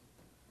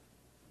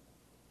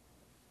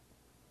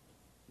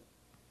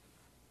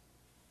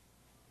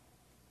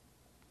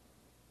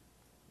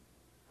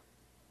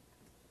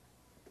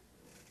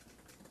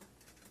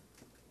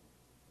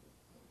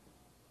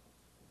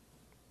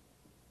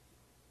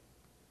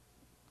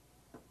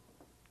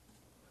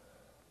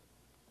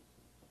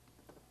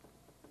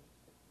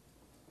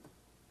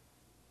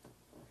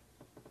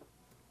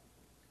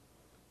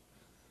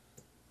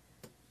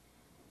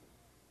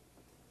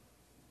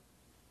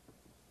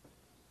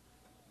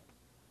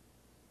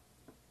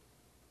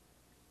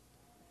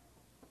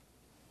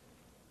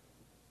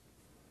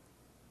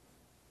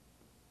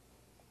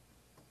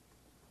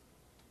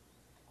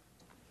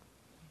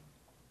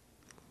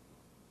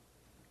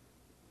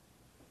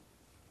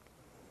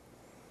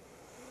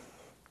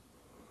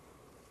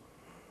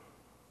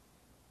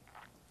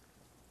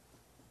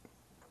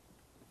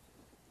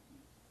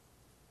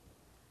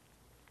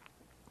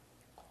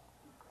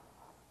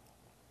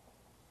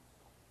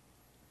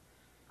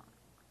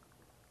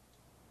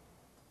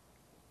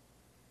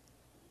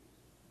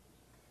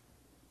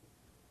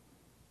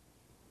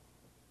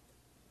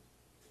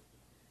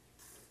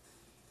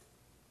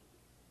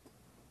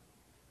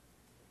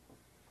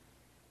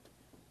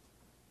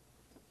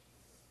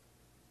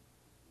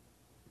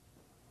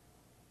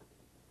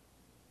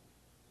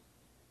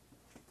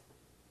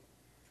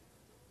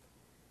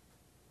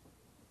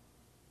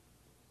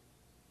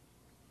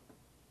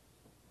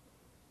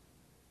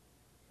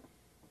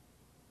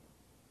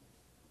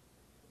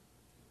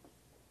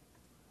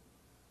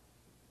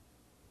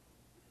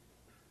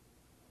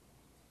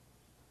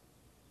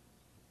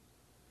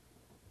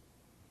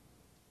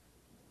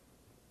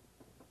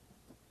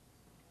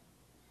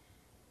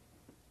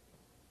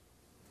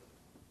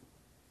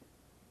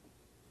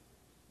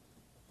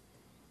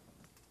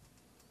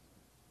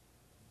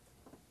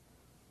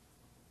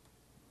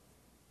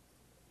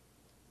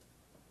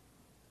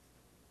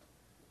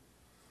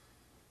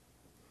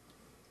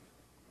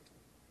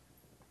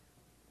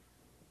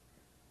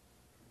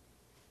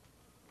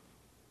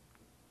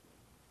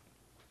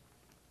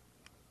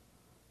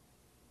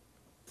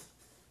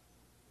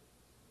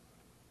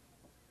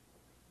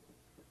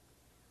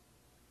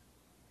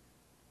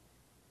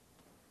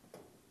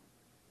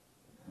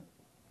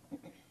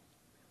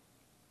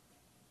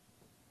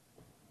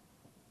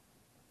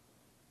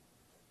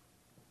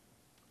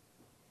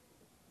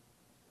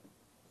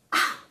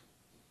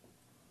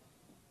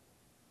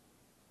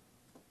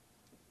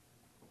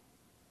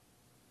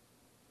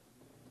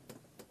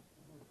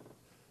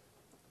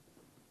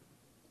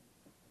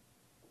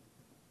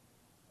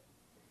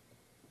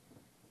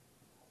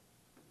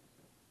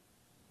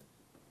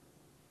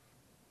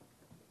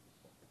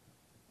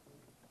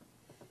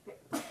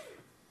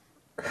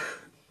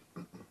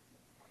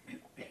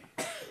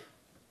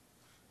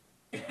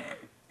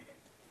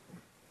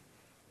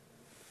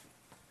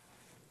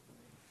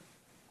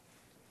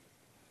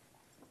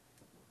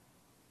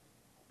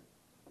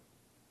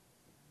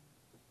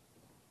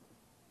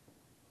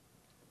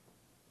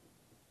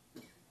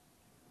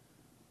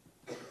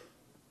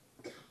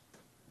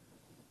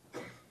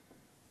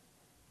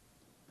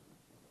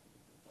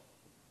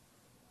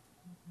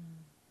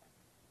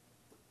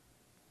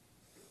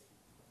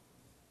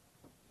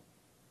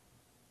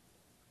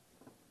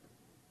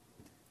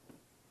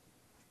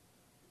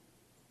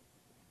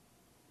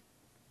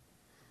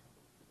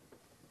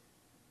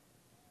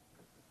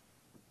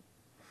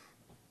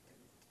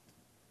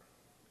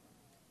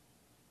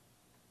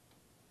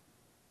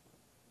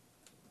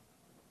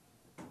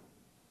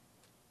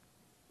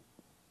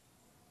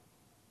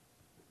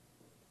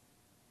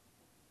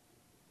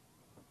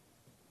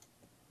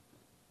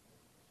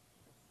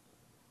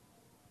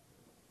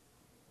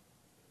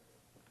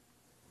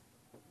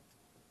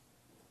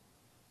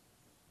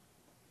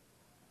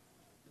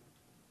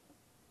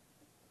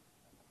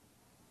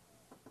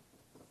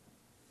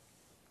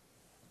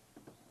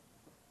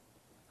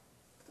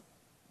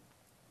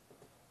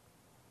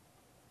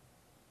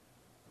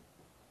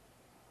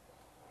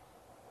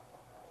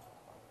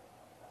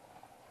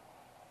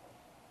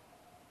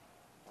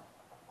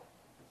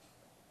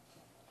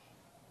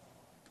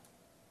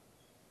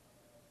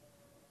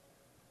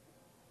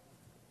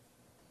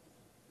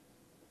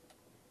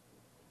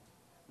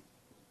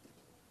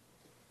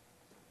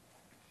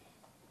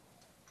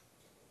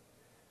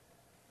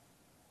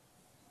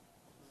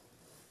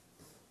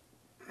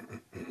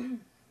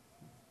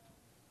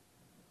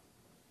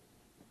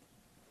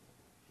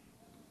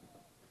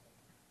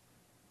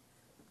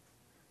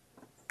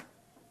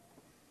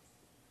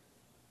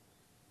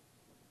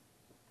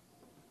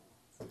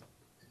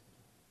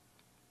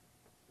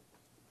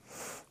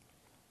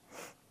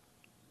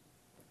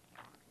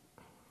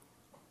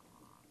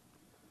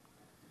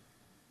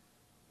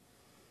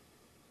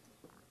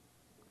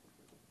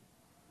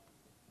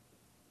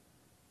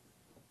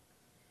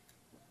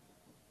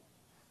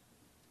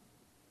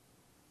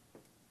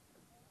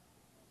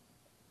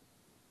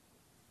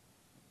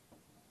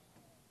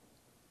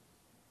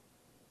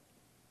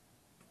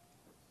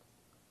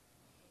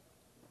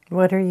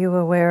 What are you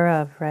aware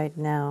of right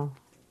now?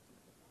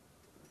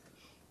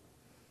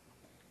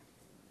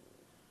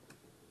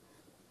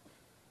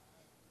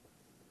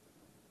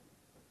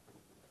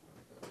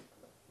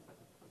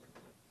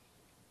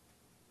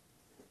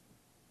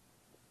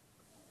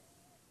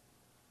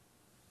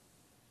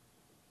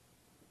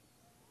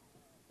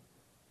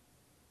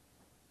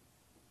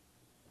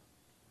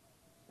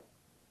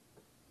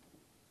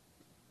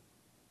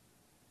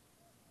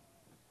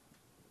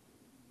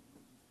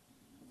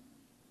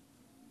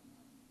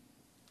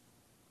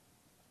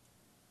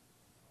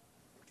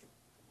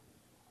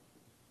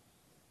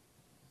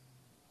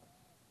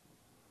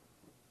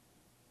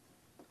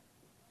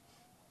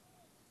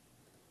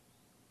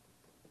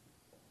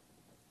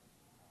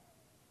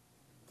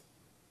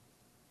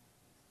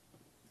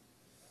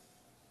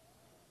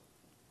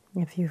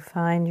 If you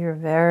find you're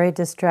very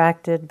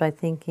distracted by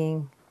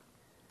thinking,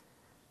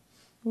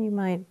 you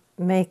might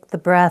make the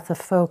breath a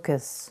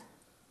focus.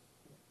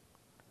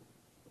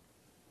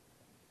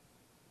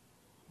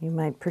 You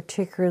might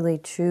particularly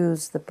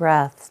choose the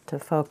breath to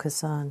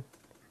focus on.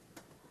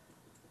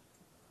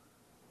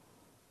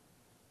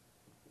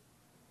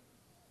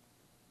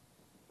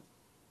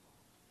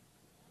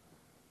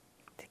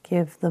 To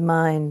give the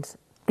mind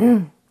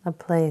a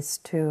place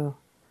to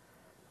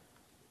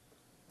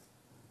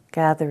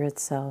gather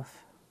itself.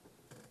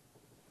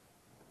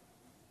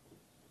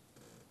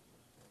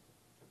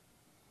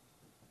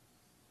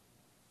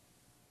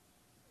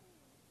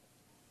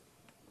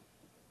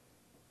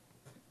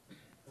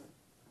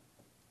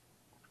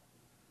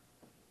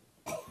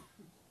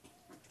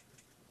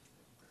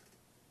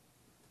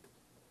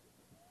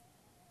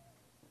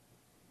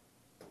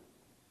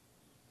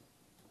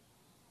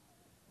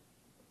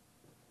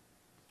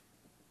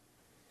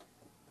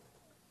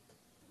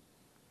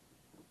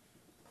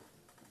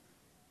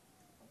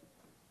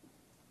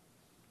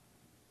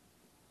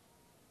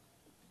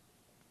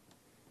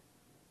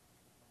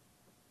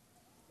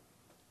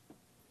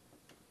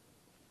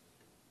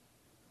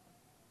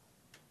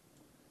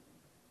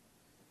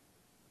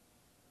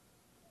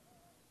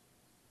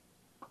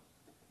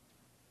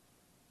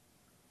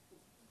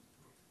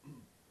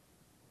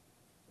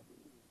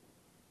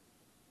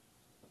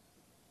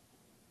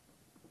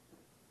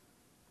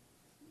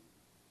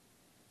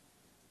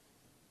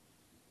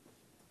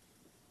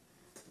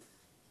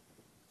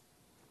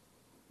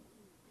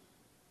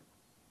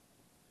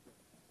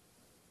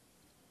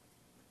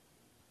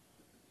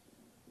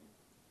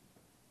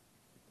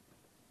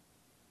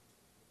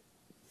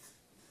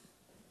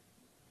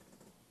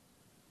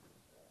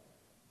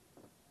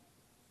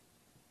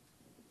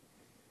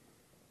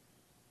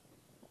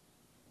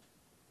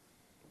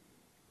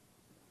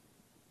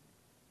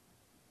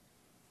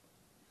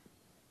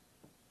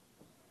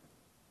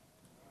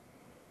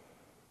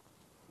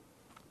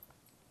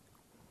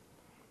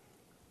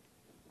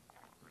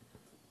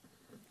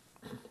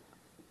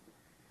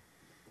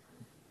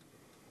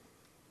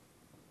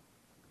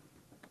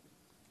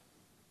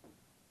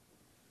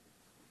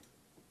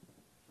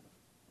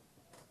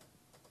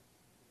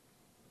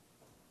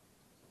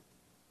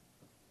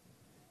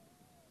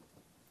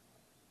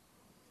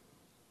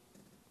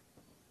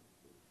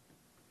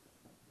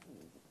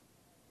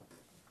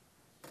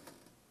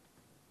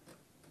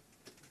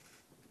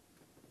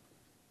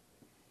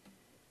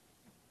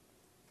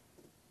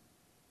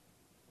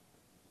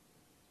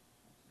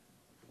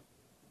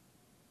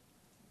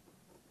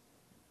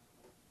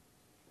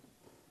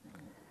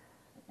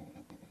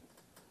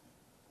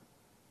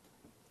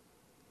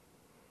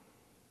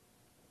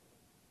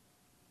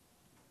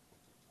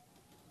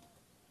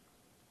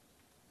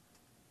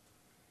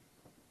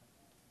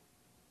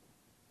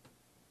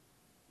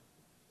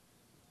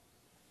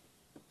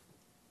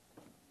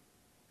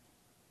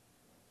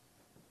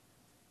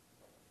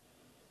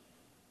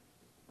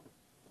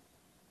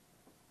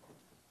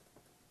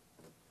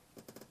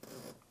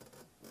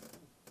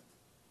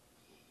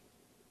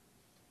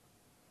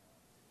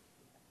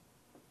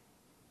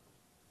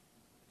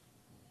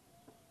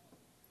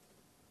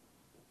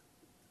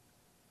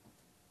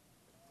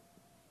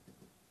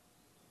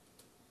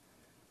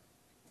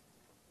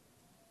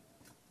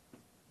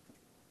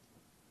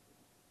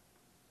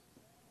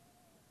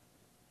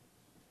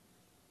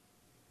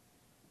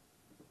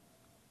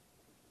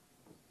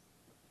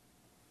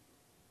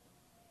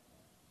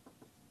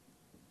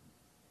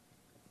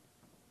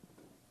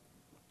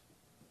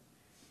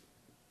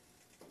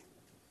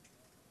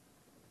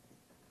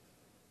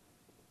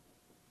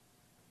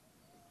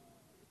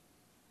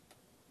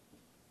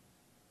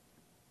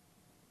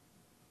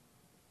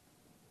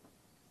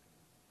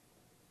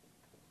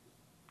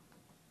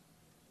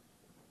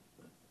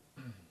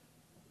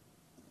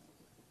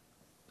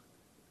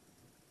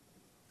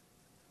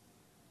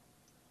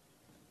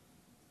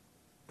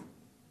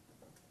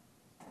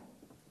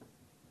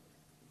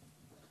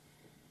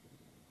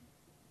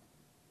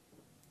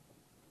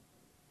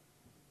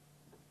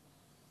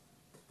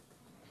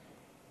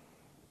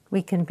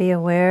 We can be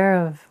aware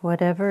of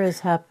whatever is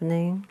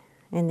happening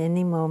in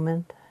any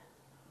moment.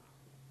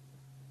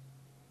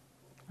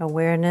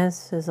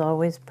 Awareness is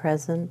always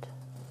present,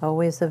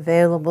 always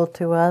available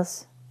to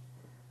us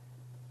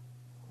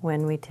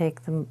when we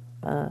take the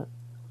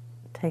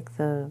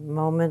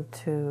moment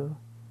to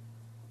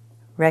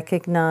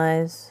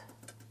recognize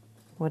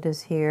what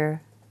is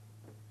here.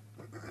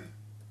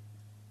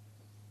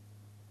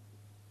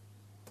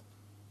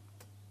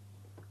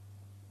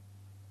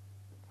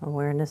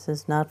 Awareness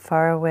is not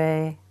far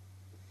away.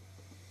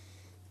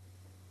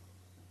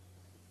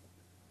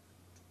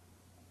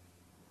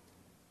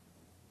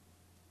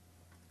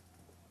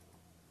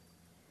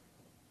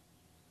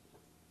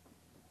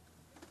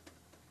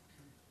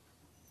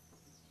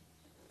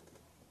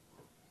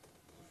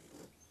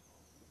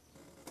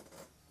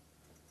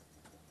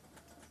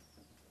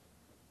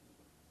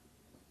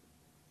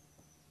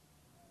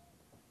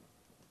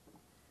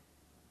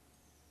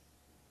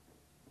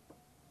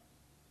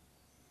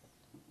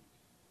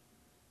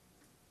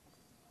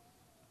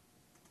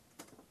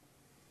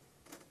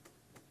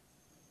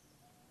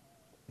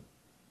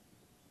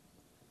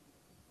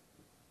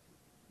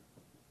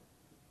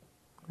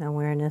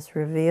 Awareness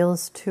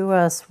reveals to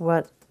us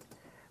what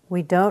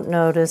we don't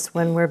notice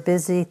when we're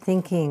busy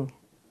thinking.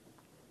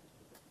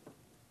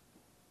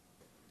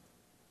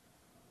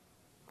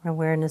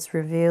 Awareness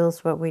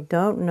reveals what we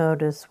don't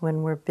notice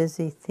when we're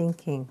busy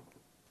thinking.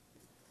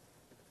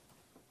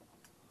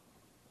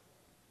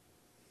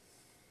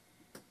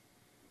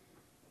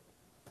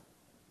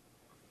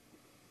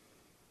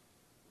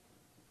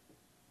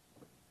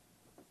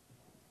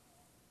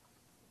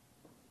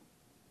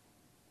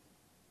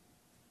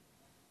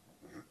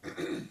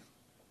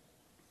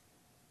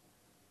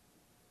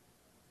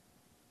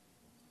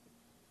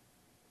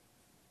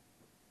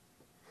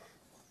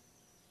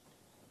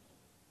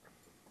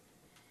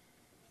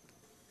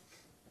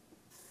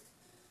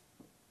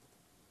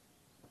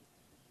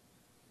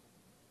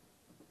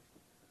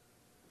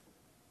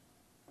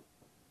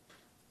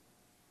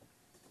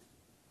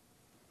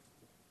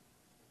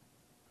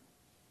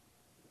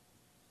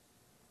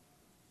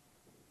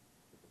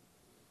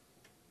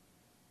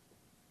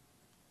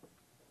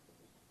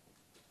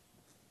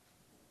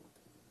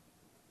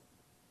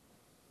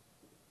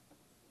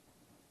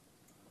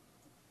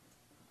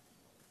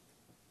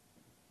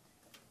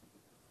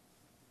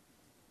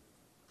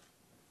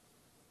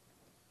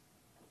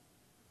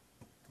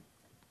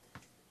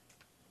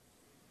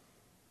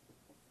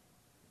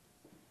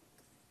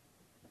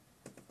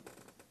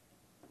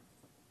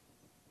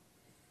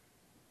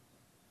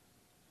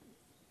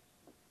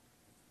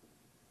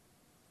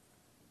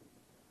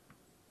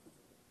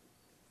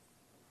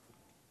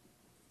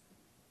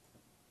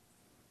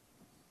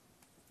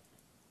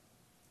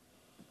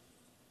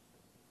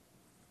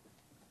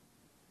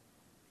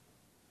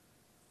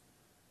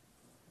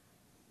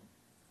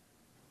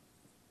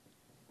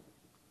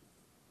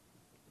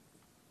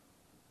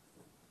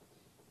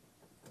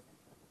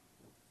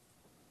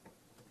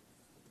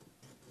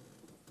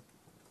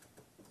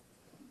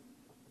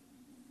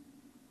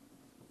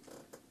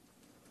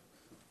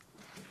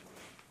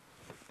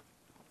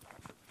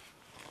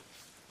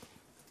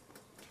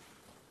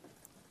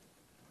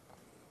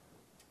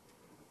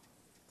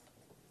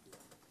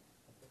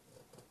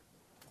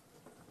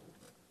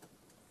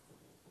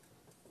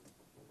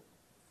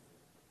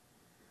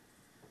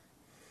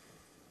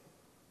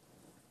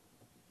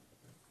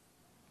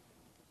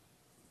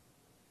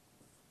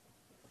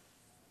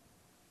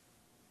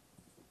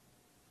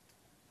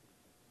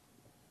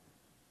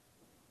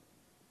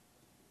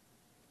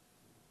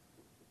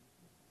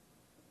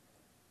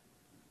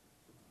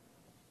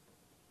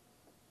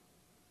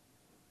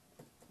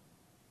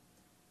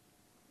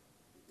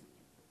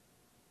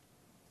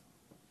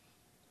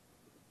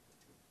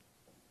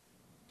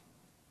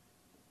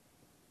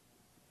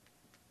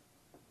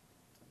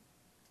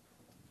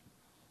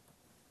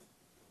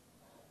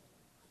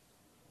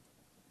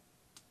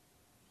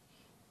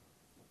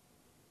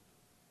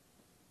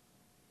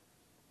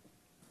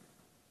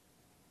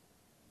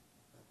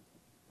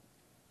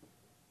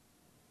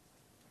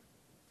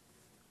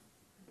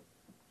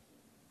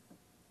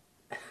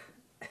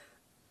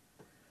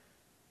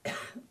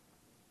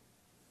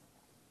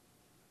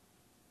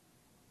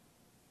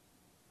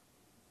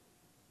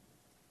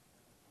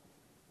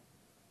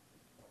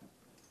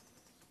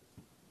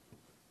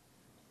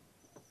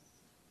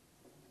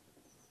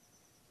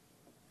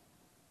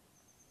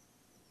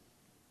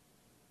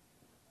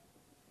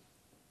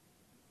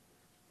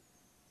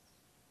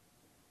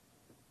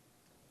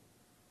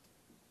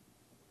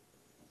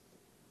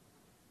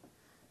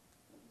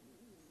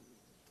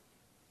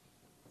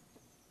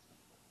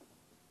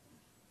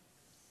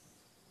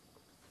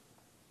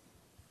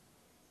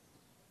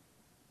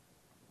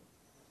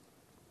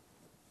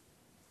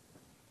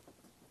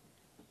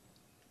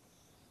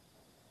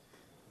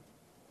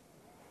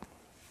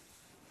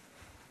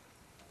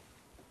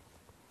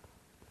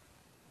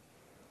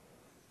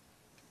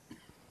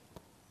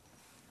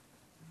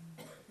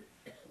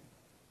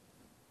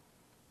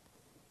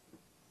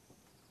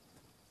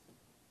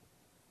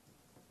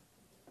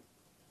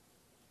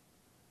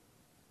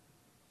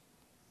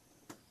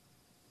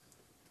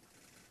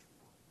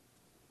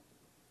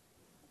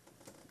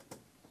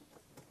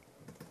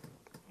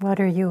 What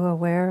are you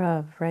aware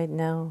of right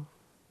now?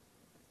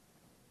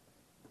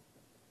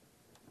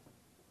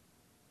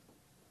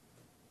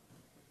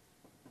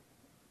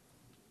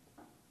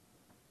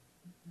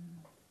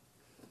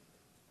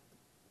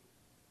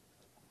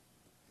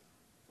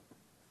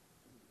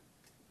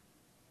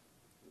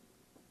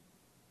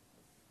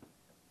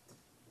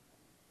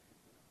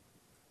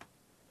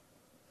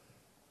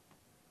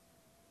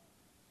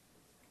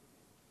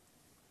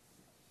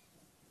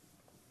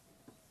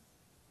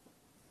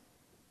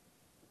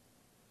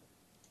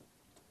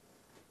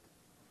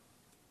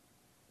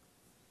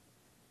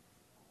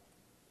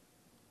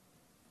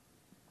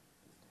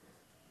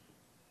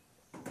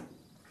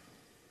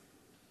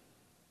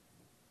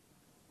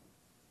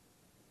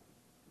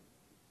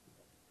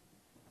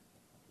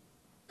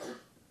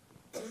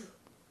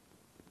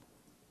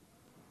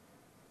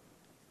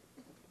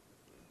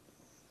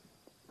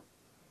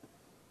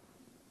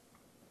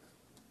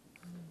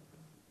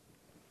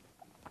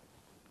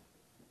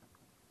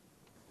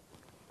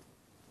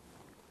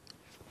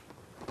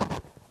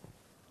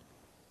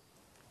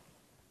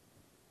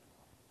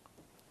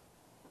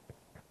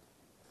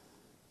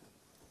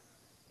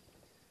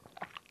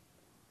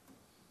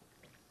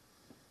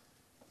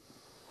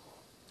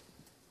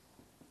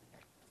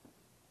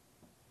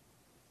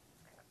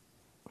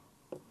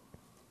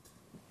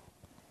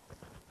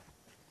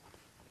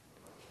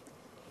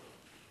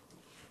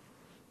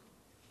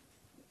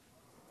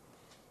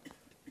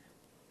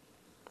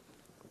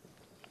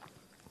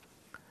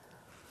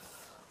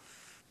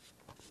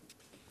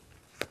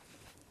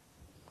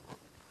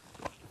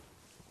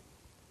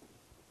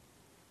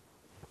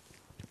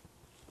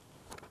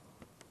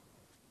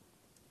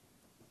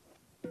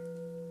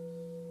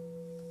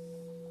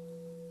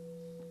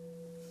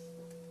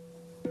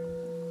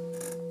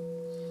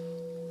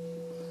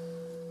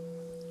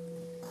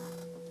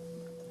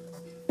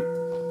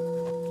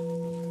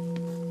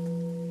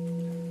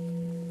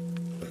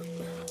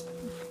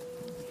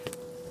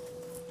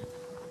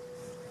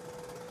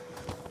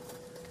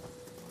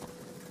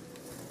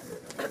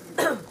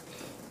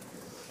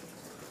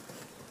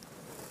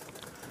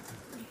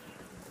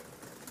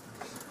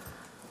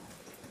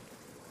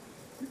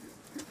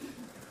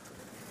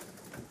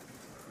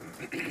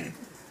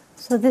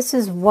 So this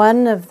is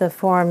one of the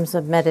forms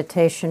of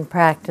meditation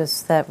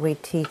practice that we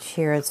teach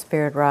here at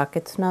Spirit Rock.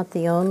 It's not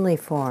the only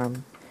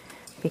form,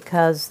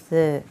 because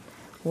the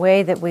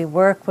way that we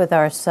work with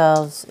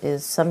ourselves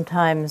is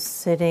sometimes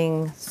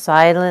sitting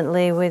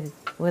silently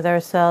with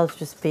ourselves,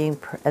 just being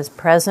as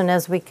present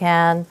as we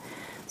can.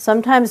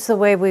 Sometimes the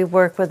way we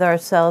work with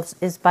ourselves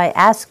is by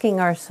asking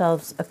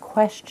ourselves a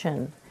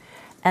question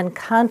and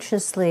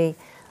consciously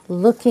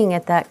looking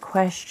at that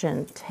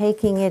question,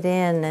 taking it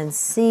in and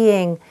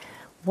seeing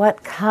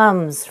what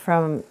comes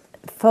from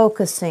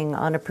focusing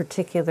on a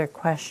particular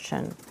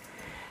question.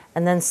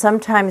 And then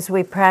sometimes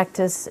we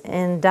practice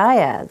in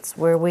dyads,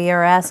 where we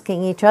are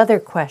asking each other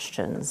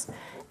questions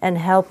and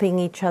helping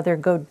each other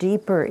go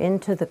deeper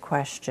into the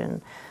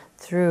question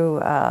through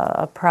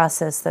a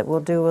process that we'll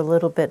do a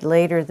little bit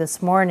later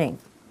this morning.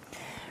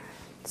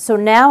 So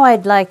now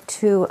I'd like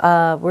to,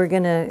 we're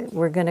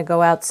gonna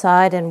go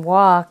outside and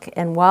walk,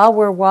 and while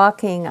we're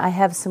walking, I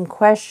have some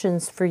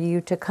questions for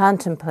you to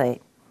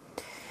contemplate.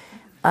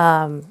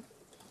 And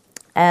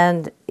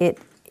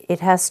it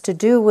has to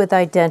do with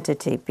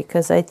identity,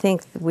 because I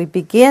think we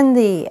begin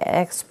the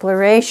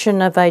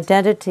exploration of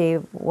identity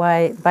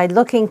by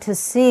looking to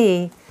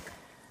see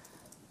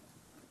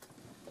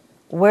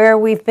where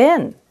we've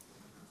been.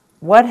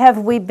 What have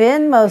we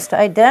been most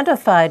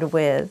identified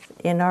with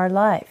in our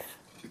life?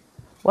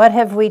 What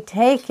have we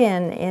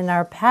taken in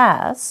our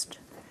past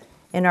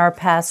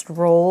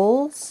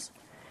roles,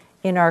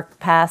 in our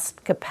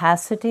past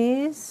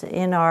capacities,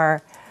 in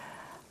our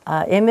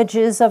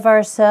images of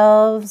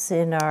ourselves,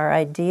 in our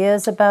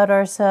ideas about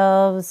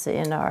ourselves,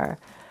 in our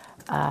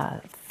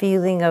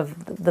feeling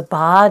of the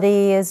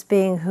body as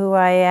being who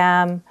I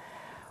am?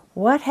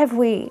 What have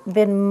we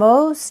been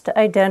most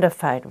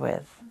identified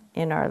with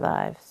in our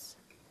lives?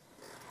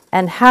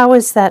 And how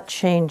is that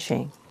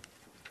changing?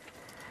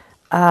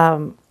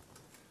 Or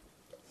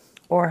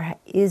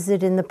is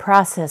it in the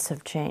process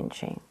of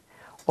changing?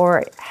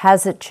 Or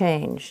has it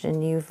changed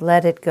and you've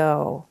let it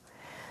go?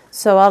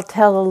 So I'll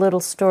tell a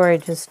little story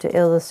just to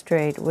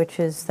illustrate, which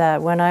is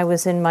that when I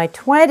was in my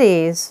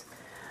 20s,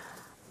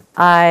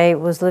 I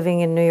was living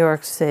in New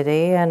York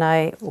City, and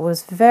I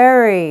was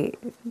very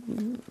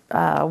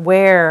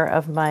aware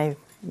of my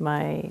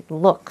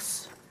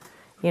looks.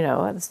 You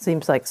know, it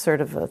seems like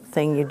sort of a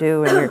thing you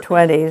do in your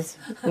 20s.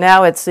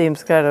 Now it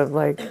seems kind of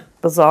like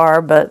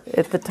bizarre, but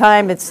at the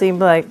time it seemed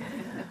like,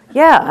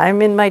 yeah,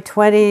 I'm in my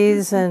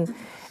 20s,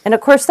 and of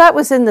course that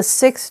was in the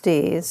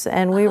 60s,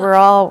 and we were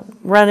all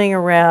running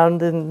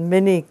around in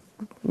mini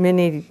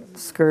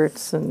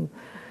skirts, and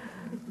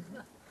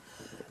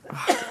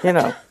you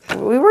know,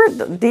 we were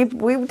deep.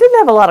 We didn't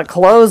have a lot of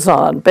clothes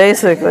on,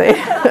 basically.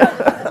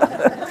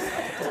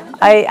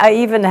 I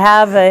even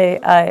have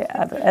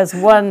as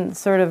one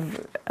sort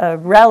of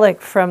relic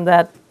from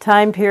that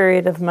time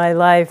period of my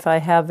life, I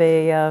have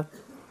a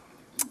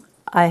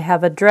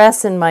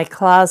dress in my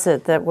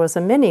closet that was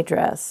a mini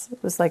dress.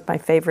 It was like my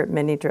favorite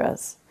mini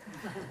dress.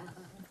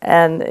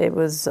 And it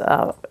was,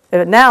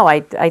 now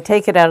I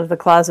take it out of the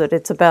closet,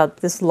 it's about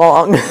this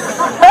long.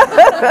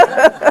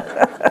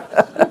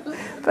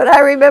 But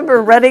I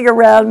remember running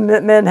around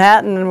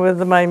Manhattan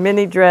with my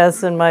mini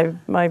dress and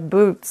my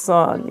boots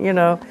on, you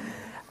know.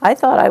 I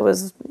thought I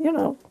was, you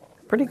know,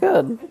 pretty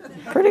good.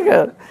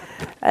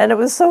 And it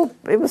was so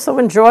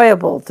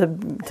enjoyable to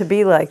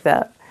be like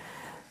that.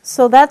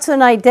 So that's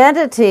an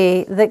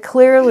identity that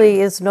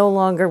clearly is no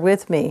longer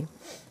with me.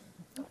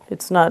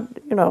 It's not,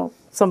 you know,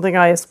 something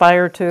I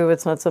aspire to.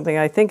 It's not something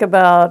I think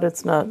about.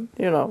 It's not,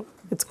 you know,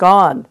 it's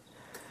gone.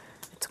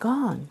 It's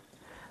gone.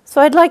 So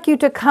I'd like you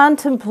to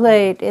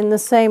contemplate in the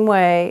same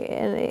way,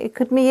 and it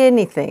could be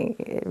anything.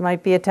 It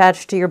might be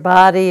attached to your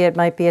body. It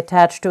might be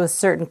attached to a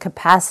certain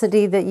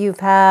capacity that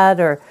you've had,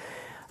 or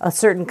a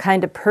certain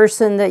kind of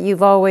person that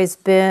you've always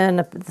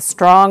been, the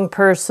strong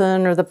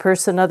person, or the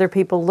person other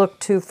people look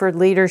to for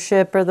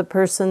leadership, or the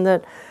person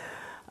that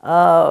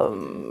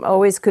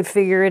always could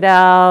figure it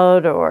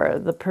out, or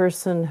the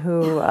person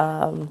who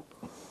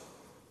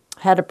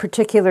had a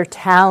particular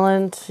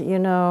talent, you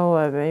know,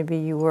 or maybe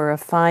you were a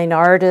fine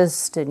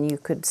artist and you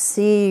could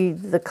see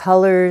the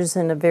colors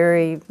in a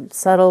very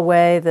subtle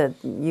way that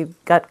you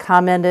got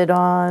commented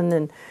on,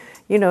 and,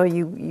 you know,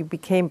 you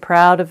became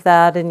proud of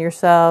that in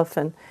yourself.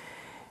 And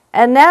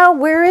now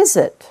where is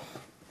it?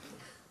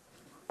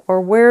 Or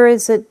where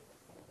is it?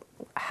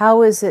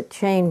 How is it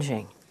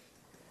changing?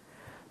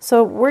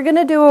 So we're going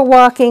to do a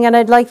walking, and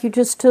I'd like you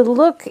just to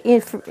look,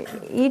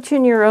 each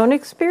in your own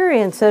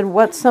experience, at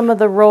what some of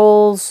the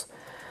roles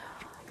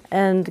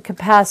and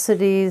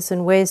capacities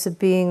and ways of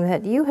being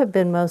that you have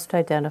been most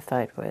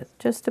identified with,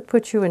 just to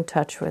put you in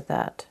touch with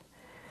that.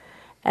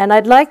 And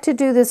I'd like to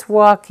do this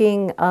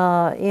walking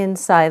in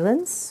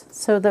silence,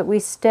 so that we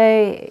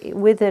stay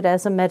with it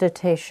as a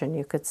meditation,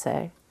 you could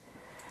say.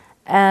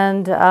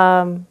 And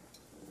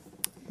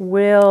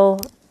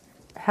we'll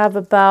have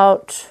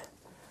about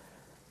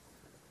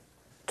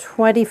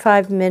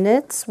 25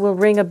 minutes. We'll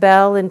ring a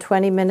bell in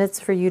 20 minutes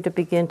for you to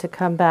begin to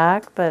come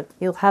back, but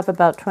you'll have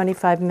about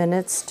 25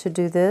 minutes to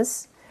do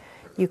this.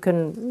 You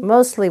can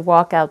mostly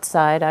walk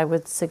outside, I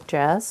would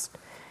suggest.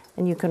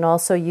 And you can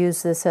also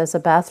use this as a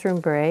bathroom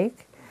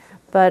break.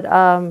 But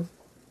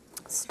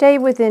stay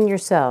within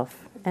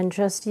yourself and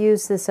just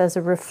use this as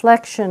a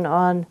reflection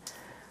on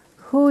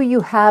who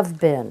you have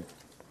been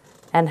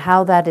and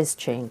how that is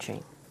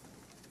changing.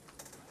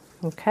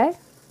 Okay?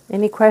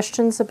 Any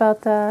questions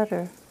about that?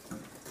 Or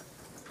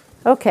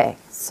okay,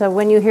 so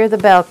when you hear the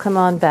bell, come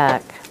on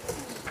back.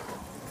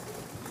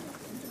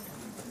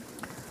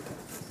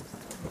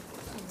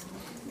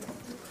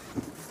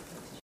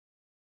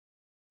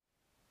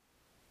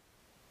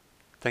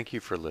 Thank you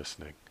for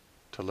listening.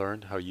 To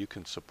learn how you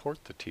can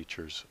support the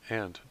teachers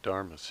and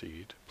Dharma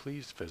Seed,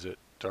 please visit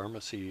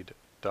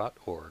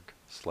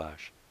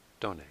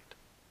dharmaseed.org/donate.